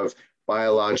terms of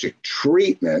biologic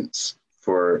treatments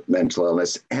for mental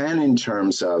illness and in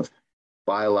terms of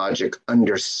biologic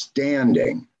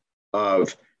understanding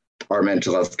of our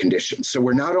mental health conditions. So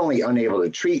we're not only unable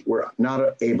to treat, we're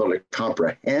not able to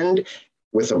comprehend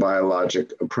with a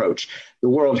biologic approach. The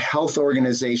World Health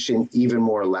Organization even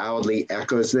more loudly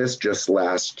echoes this just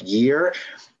last year.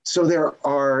 So there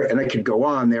are, and I could go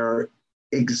on, there are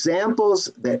examples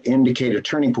that indicate a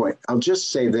turning point. I'll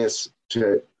just say this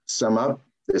to sum up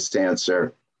this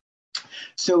answer.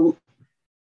 So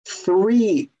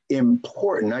three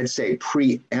important, I'd say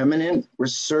preeminent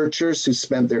researchers who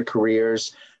spent their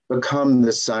careers become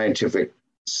the scientific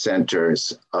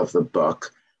centers of the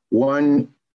book.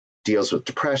 One deals with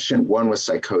depression, one with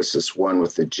psychosis, one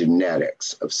with the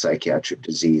genetics of psychiatric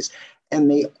disease. And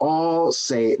they all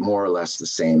say more or less the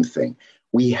same thing.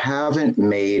 We haven't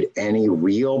made any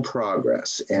real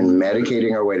progress in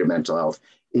medicating our way to mental health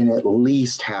in at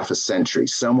least half a century.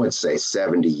 Some would say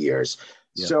 70 years.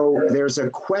 Yeah. So there's a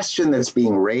question that's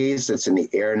being raised that's in the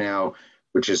air now,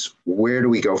 which is, where do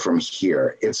we go from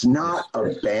here? It's not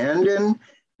abandon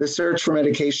the search for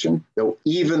medication, though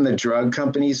even the drug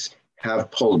companies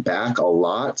have pulled back a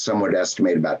lot. Some would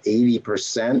estimate about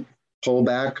 80%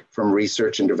 pullback from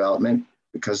research and development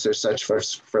because there's such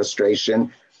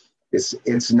frustration.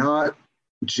 It's not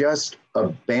just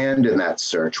abandon that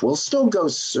search. We'll still go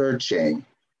searching.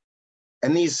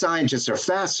 And these scientists are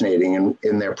fascinating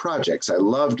in their projects. I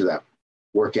loved that,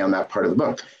 working on that part of the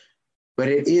book. But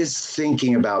it is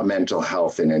thinking about mental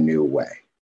health in a new way.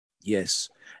 Yes.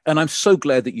 And I'm so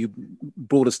glad that you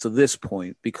brought us to this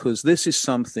point, because this is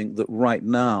something that right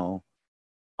now,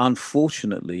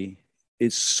 unfortunately,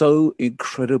 is so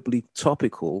incredibly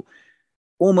topical.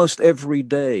 Almost every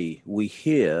day we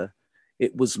hear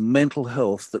it was mental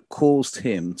health that caused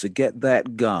him to get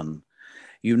that gun.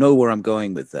 You know where I'm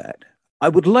going with that. I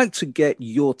would like to get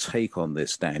your take on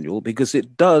this, Daniel, because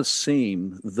it does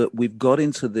seem that we've got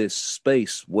into this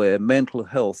space where mental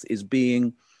health is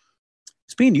being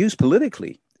used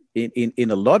politically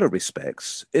in a lot of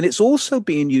respects. And it's also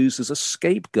being used as a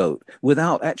scapegoat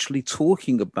without actually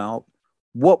talking about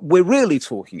what we're really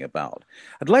talking about.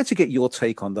 I'd like to get your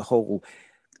take on the whole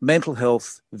mental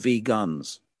health v.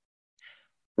 guns.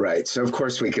 Right. So, of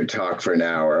course, we could talk for an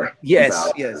hour.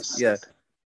 Yes.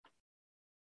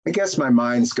 I guess my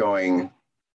mind's going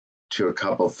to a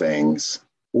couple things.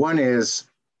 One is,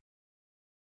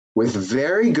 with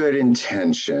very good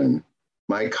intention,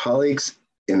 my colleagues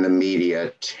in the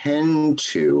media tend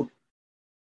to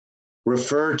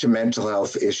refer to mental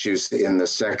health issues in the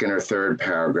second or third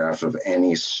paragraph of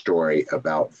any story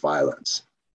about violence.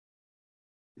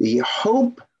 The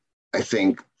hope, I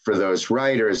think, for those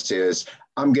writers is,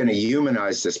 I'm going to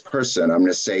humanize this person. I'm going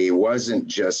to say he wasn't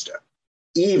just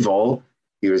evil,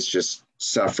 he was just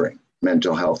suffering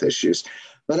mental health issues.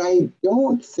 But I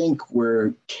don't think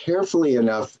we're carefully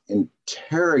enough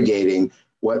interrogating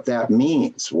what that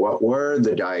means. What were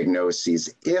the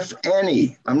diagnoses, if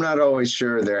any? I'm not always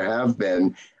sure there have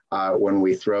been when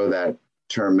we throw that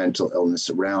term mental illness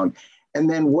around. And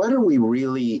then what are we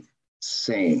really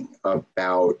saying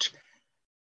about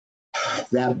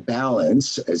that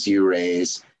balance, as you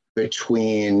raise,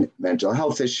 between mental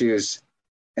health issues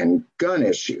and gun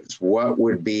issues? What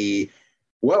would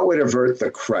avert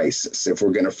the crisis if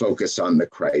we're going to focus on the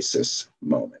crisis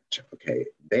moment? Okay,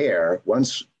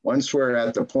 once we're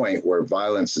at the point where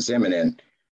violence is imminent,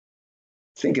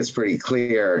 I think it's pretty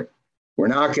clear we're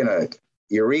not going to,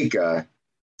 eureka,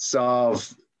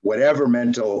 solve whatever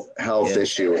mental health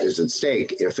issue is at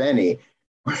stake, if any.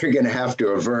 We're going to have to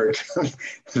avert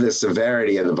the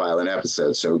severity of the violent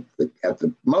episode. So at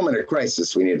the moment of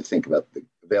crisis, we need to think about the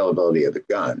availability of the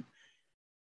gun.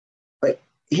 But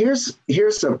here's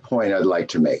a point I'd like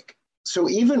to make. So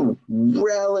even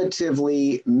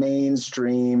relatively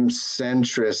mainstream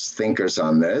centrist thinkers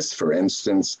on this, for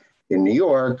instance, in New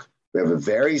York, we have a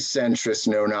very centrist,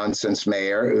 no-nonsense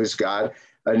mayor who's got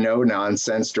a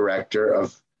no-nonsense director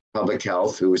of public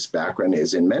health whose background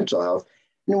is in mental health.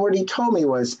 And what he told me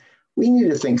was, we need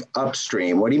to think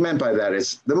upstream. What he meant by that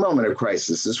is the moment of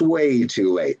crisis is way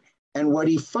too late. And what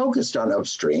he focused on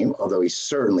upstream, although he's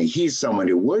someone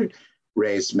who would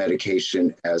raise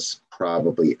medication as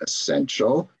probably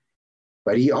essential,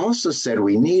 but he also said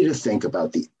we need to think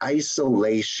about the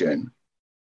isolation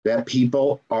that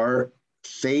people are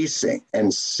facing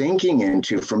and sinking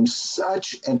into from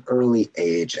such an early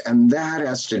age. And that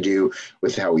has to do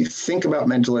with how we think about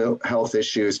mental health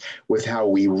issues, with how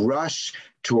we rush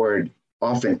toward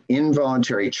often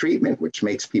involuntary treatment, which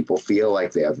makes people feel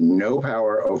like they have no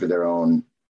power over their own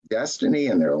destiny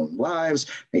and their own lives,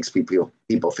 makes people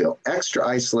feel extra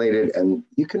isolated. And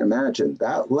you can imagine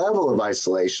that level of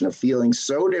isolation, of feeling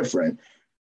so different,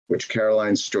 which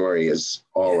Caroline's story is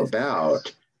all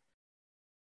about,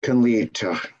 can lead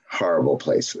to horrible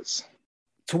places.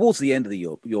 Towards the end of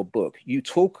your book,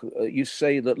 you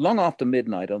say that long after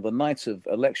midnight on the night of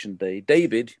election day,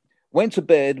 David went to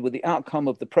bed with the outcome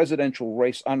of the presidential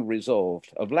race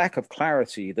unresolved, a lack of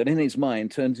clarity that in his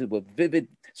mind turned into vivid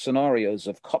scenarios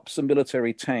of cops and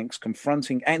military tanks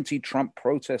confronting anti-Trump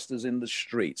protesters in the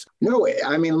streets. No,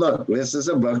 I mean, look, this is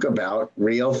a book about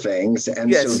real things.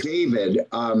 And so David,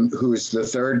 who's the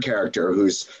third character,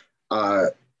 who's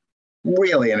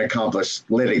really an accomplished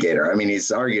litigator. I mean,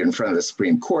 he's argued in front of the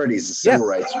Supreme Court. He's a civil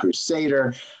rights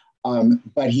crusader,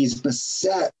 but he's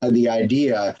beset by the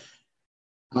idea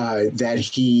that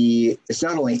he is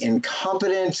not only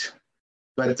incompetent,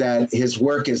 but that his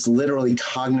work is literally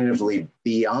cognitively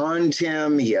beyond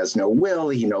him. He has no will.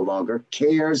 He no longer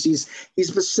cares. He's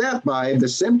beset by the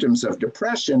symptoms of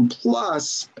depression,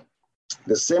 plus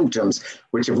the symptoms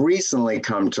which have recently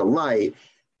come to light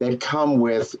that come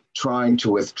with trying to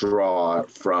withdraw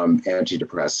from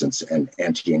antidepressants and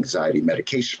anti-anxiety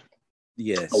medication.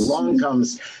 Yes. Along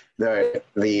comes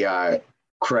the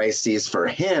crises for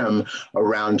him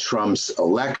around Trump's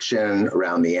election,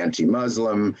 around the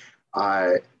anti-Muslim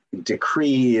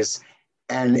decrees,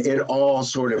 and it all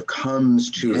sort of comes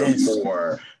to the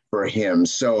fore for him.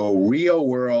 So Real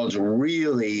World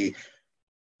really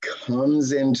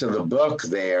comes into the book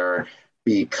there,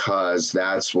 because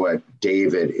that's what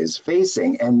David is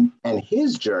facing and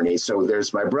his journey. So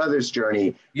there's my brother's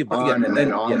journey and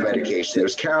then off medication.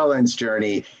 There's Caroline's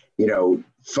journey,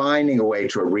 finding a way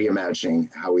to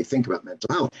reimagining how we think about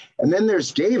mental health. And then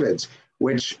there's David's,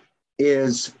 which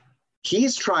is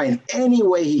he's trying any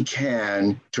way he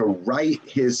can to right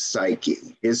his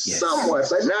psyche, his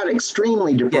somewhat, not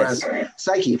extremely depressed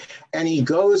psyche. And he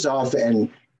goes off and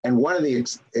one of the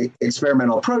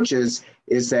experimental approaches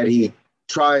is that he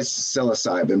tries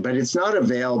psilocybin, but it's not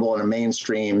available in a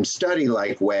mainstream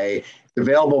study-like way. It's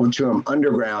available to him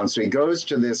underground. So he goes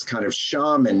to this kind of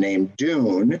shaman named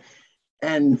Dune,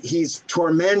 and he's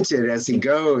tormented as he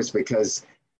goes because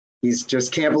he's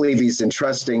just can't believe he's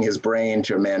entrusting his brain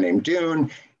to a man named Dune.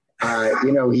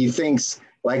 He thinks,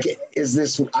 like,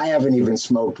 I haven't even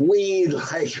smoked weed.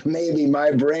 Like, maybe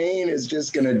my brain is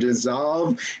just going to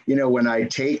dissolve, when I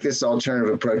take this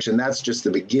alternative approach. And that's just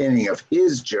the beginning of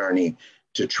his journey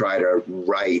to try to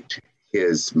right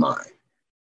his mind.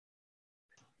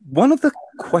 One of the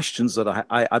questions that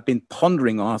I've been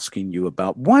pondering asking you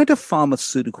about, why do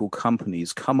pharmaceutical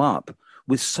companies come up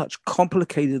with such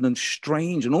complicated and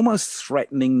strange and almost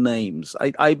threatening names.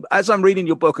 I as I'm reading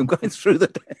your book, I'm going through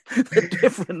the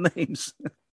different names.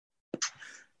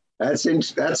 That's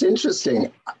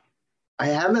interesting. I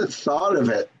haven't thought of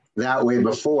it that way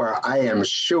before. I am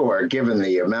sure, given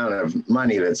the amount of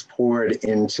money that's poured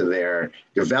into their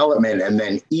development, and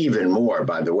then even more,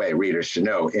 by the way, readers should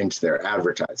know, into their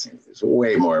advertising. There's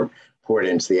way more poured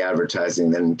into the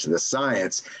advertising than into the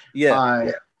science.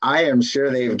 Yeah. I am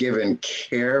sure they've given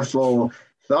careful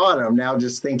thought. I'm now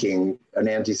just thinking an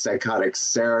antipsychotic,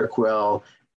 Seroquel.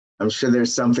 I'm sure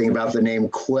there's something about the name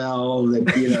Quell that,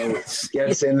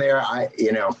 gets in there. I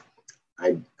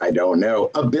don't know.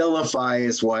 Abilify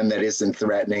is one that isn't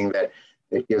threatening, that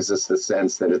it gives us the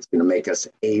sense that it's going to make us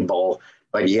able.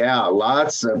 But yeah,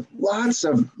 lots of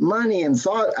money and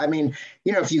thought. I mean,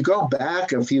 if you go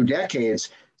back a few decades,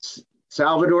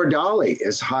 Salvador Dali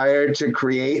is hired to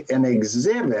create an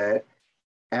exhibit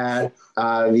at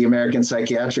the American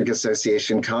Psychiatric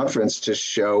Association conference to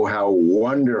show how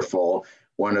wonderful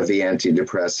one of the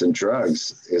antidepressant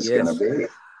drugs is going to be.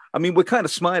 I mean, we're kind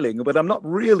of smiling, but I'm not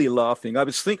really laughing. I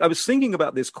was thinking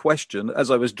about this question as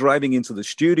I was driving into the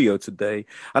studio today,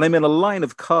 and I'm in a line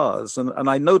of cars, and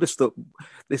I noticed that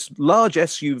this large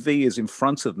SUV is in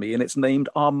front of me, and it's named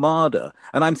Armada.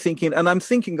 And I'm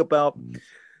thinking about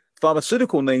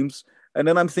pharmaceutical names, and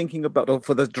then I'm thinking about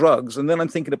for the drugs, and then I'm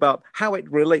thinking about how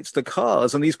it relates to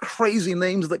cars and these crazy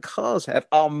names that cars have.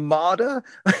 Armada?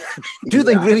 Do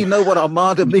they really know what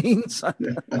Armada means?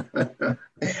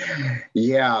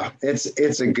 Yeah,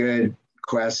 it's a good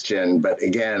question, but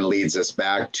again, leads us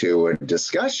back to a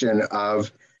discussion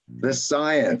of the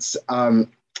science. I'm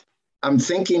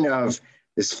thinking of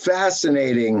this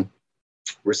fascinating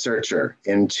researcher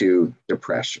into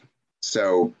depression.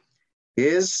 So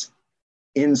his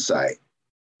insight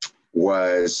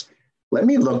was, let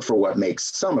me look for what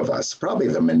makes some of us, probably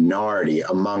the minority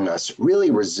among us, really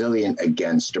resilient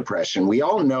against depression. We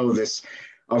all know this,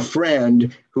 a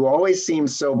friend who always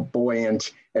seems so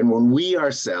buoyant, and when we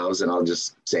ourselves, and I'll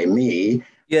just say me,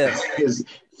 is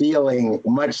feeling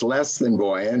much less than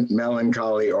buoyant,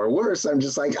 melancholy, or worse, I'm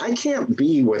just like, I can't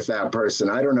be with that person.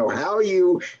 I don't know how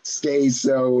you stay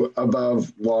so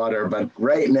above water, but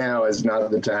right now is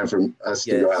not the time for us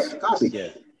to go out to coffee.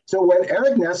 Yes. So what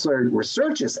Eric Nestler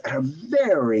researches at a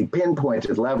very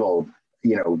pinpointed level,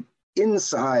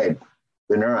 inside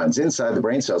the neurons, inside the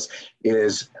brain cells,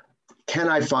 is, can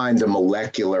I find the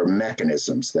molecular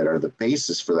mechanisms that are the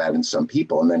basis for that in some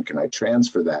people? And then can I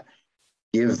transfer that,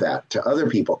 give that to other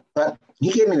people? But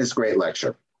he gave me this great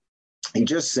lecture. He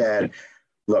just said,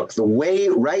 look, the way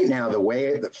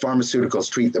that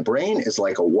pharmaceuticals treat the brain is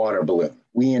like a water balloon.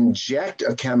 We inject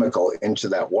a chemical into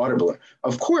that water balloon.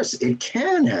 Of course, it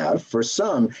can have, for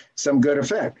some good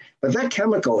effect, but that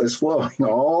chemical is flowing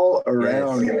all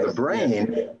around in the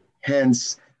brain,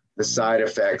 hence the side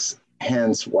effects,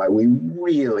 hence why we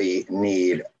really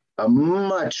need a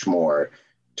much more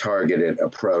targeted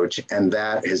approach, and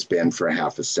that has been for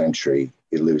half a century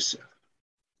elusive.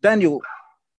 Daniel,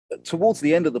 towards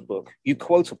the end of the book, you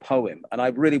quote a poem, and I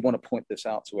really want to point this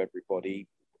out to everybody.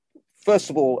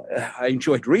 First of all, I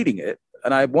enjoyed reading it,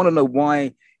 and I want to know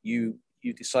why you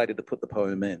decided to put the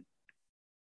poem in.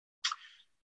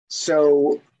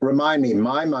 So remind me,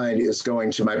 my mind is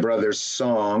going to my brother's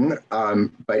song,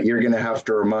 but you're going to have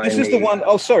to remind me. This is the one,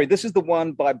 this is the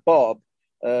one by Bob,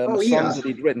 songs that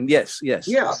he'd written. Yes.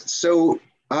 Yeah, so...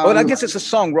 well, I guess it's a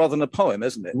song rather than a poem,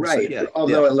 isn't it? Right, so,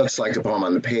 although it looks like a poem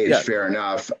on the page, fair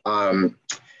enough.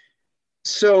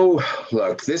 So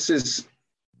look, this is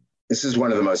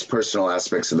one of the most personal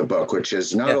aspects of the book, which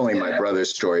is not only my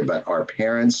brother's story, but our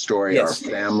parents' story, our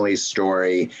family's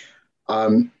story.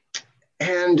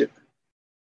 And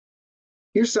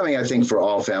here's something I think for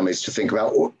all families to think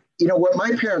about. What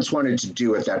my parents wanted to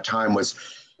do at that time was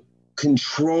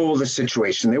control the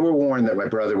situation. They were warned that my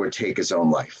brother would take his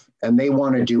own life, and they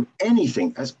want to do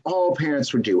anything, as all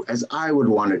parents would do, as I would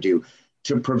want to do,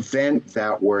 to prevent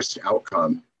that worst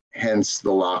outcome, hence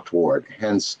the locked ward,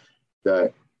 hence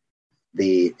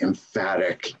the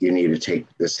emphatic, you need to take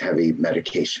this heavy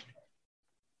medication.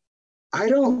 I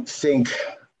don't think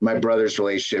my brother's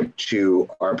relationship to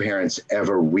our parents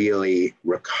ever really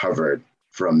recovered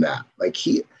from that. Like,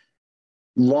 he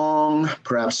long,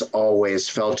 perhaps always,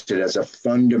 felt it as a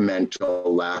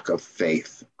fundamental lack of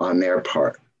faith on their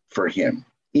part for him,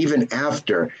 even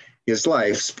after his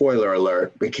life, spoiler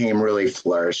alert, became really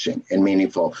flourishing and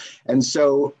meaningful. And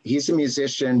so he's a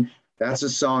musician. That's a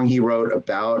song he wrote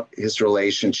about his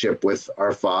relationship with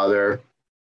our father.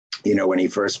 When he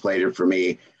first played it for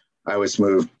me, I was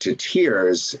moved to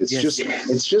tears.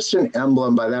 It's just an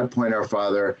emblem. By that point, our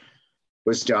father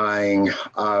was dying.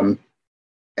 And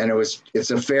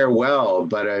it's a farewell,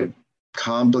 but a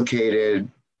complicated,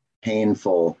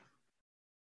 painful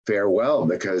farewell,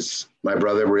 because my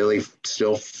brother really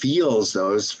still feels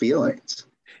those feelings.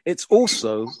 It's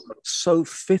also so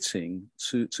fitting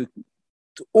to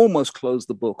almost close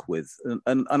the book with,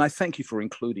 and I thank you for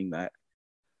including that.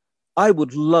 I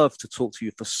would love to talk to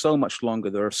you for so much longer.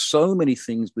 There are so many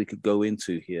things we could go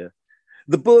into here.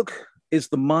 The book is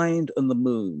The Mind and the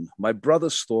Moon, my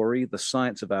brother's story, the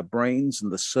science of our brains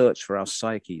and the search for our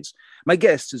psyches. My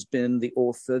guest has been the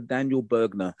author, Daniel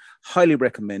Bergner. Highly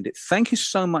recommend it. Thank you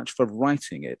so much for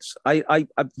writing it. I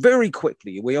very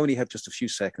quickly, we only have just a few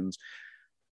seconds.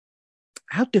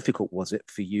 How difficult was it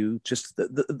for you, just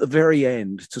at the very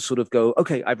end, to sort of go,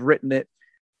 okay, I've written it.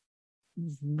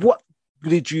 What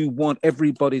did you want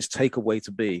everybody's takeaway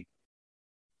to be?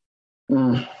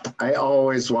 I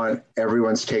always want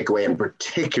everyone's takeaway, and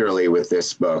particularly with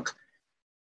this book,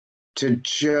 to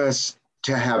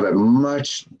have a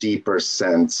much deeper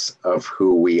sense of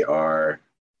who we are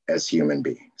as human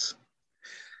beings.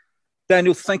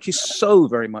 Daniel, thank you so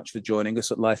very much for joining us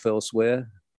at Life Elsewhere.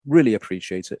 Really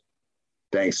appreciate it.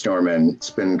 Thanks, Norman. It's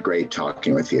been great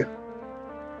talking with you.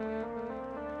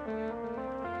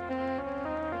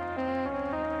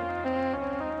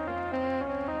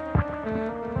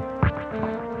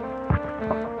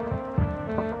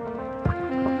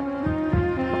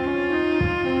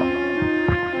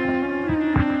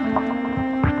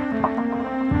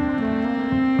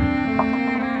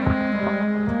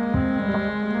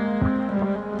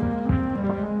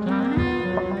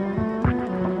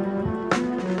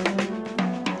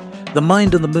 The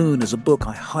Mind and the Moon is a book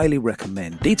I highly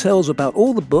recommend. Details about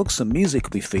all the books and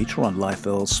music we feature on Life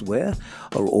Elsewhere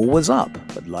are always up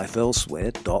at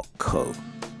lifeelsewhere.co.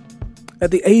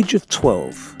 At the age of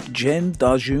 12, Jen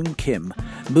Dajung Kim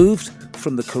moved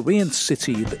from the Korean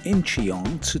city of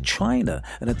Incheon to China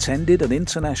and attended an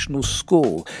international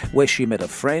school where she met her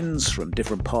friends from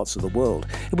different parts of the world.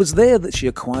 It was there that she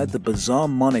acquired the bizarre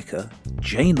moniker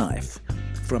J-Knife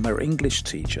from her English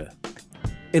teacher.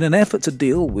 In an effort to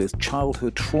deal with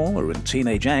childhood trauma and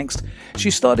teenage angst, she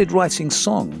started writing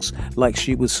songs like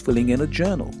she was filling in a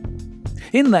journal.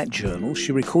 In that journal,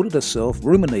 she recorded herself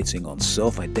ruminating on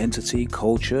self-identity,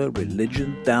 culture,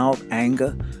 religion, doubt,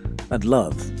 anger, and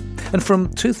love. And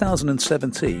from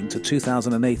 2017 to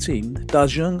 2018,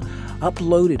 Dajung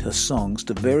uploaded her songs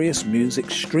to various music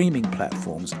streaming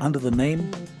platforms under the name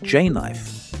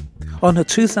J-Knife. On her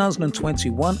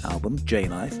 2021 album,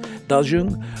 J-Knife,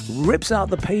 Dajung rips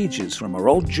out the pages from her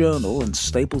old journal and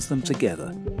staples them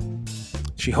together.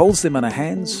 She holds them in her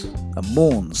hands and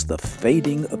mourns the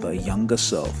fading of her younger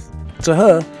self. To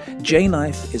her,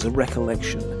 J-Knife is a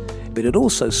recollection, but it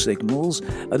also signals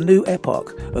a new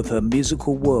epoch of her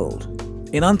musical world.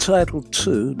 In Untitled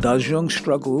 2, Dajung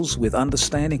struggles with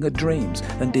understanding her dreams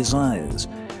and desires.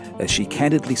 As she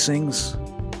candidly sings,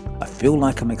 "I feel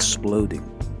like I'm exploding."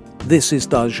 This is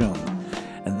Dajung,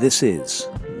 and this is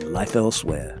Life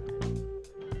Elsewhere.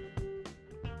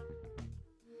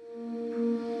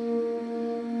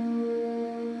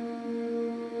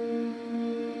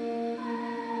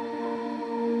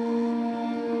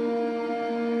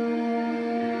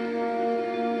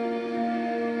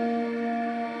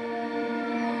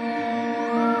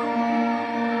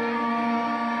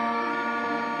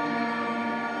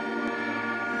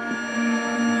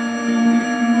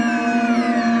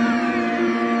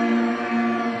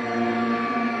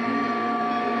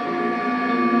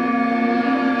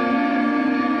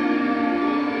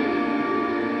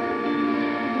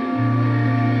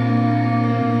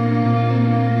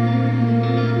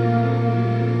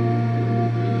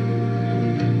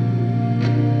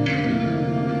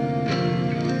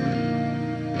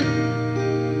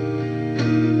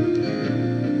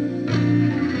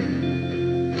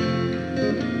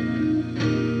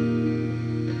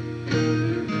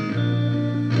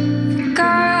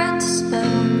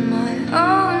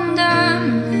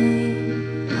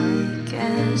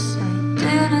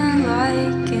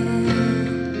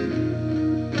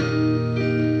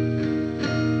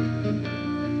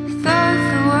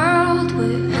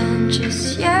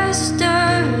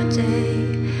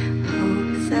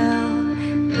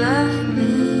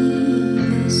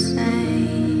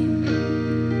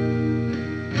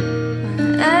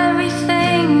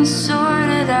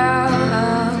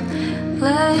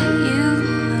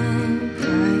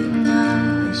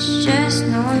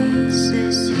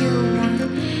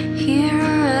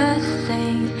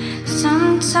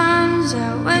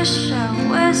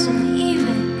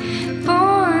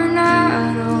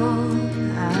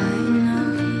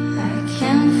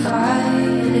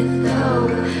 Fight it though,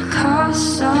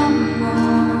 cause someone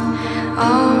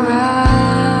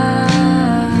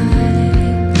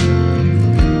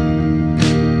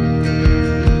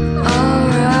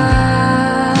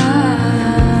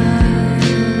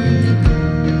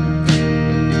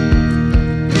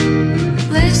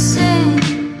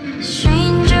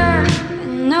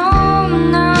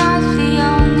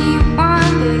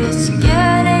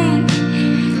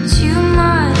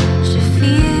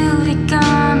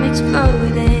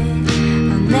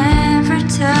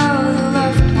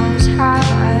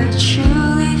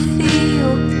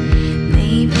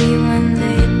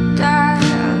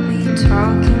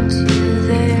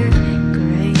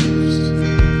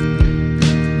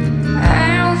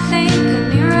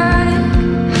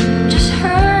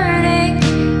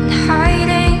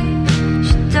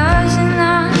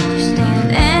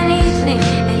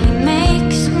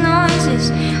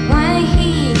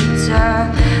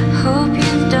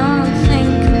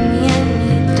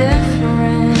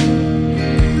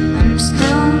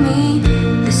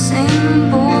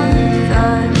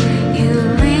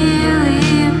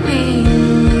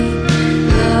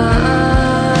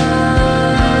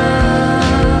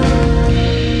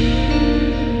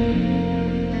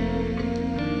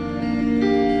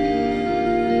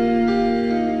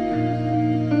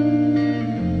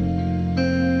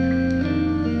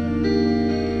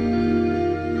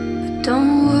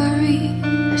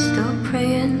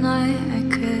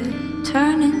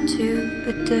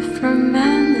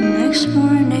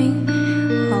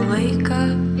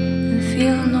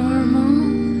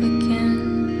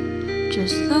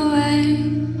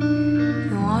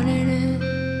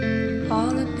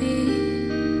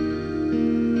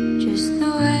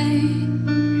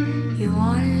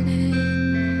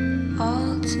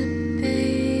to be.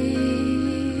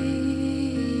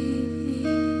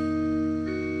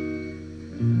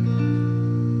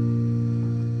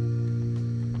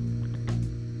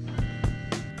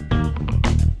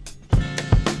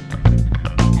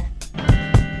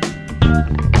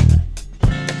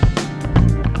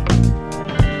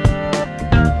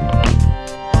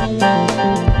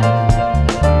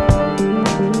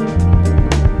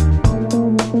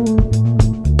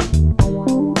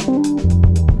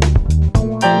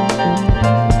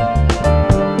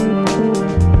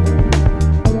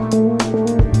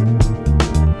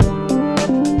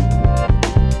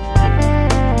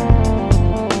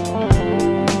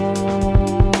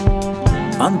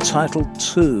 Untitled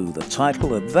 2, the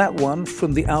title of that one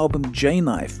from the album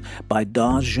J-Knife by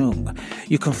Da Jung.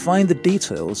 You can find the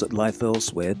details at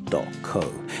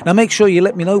lifeelsewhere.co. Now make sure you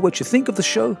let me know what you think of the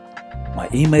show. My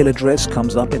email address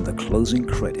comes up in the closing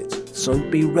credits, so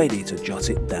be ready to jot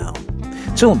it down.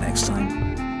 Till next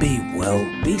time, be well,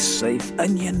 be safe,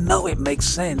 and you know it makes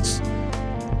sense.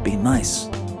 Be nice.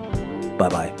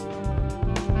 Bye-bye.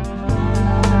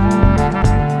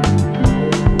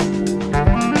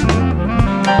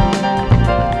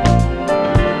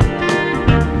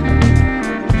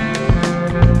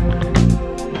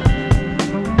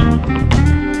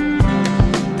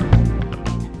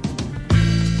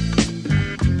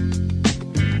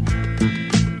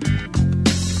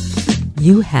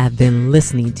 You have been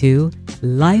listening to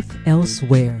Life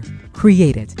Elsewhere,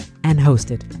 created and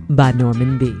hosted by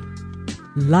Norman B.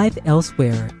 Life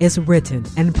Elsewhere is written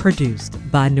and produced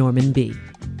by Norman B.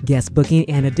 Guest booking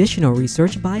and additional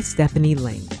research by Stephanie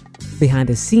Lane. Behind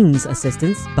the scenes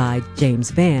assistance by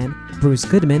James Vann, Bruce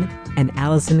Goodman, and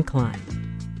Allison Klein.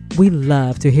 We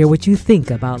love to hear what you think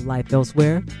about Life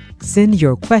Elsewhere. Send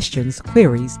your questions,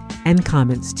 queries, and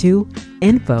comments to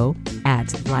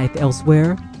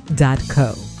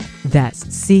info@lifeelsewhere.co.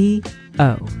 That's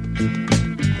C-O.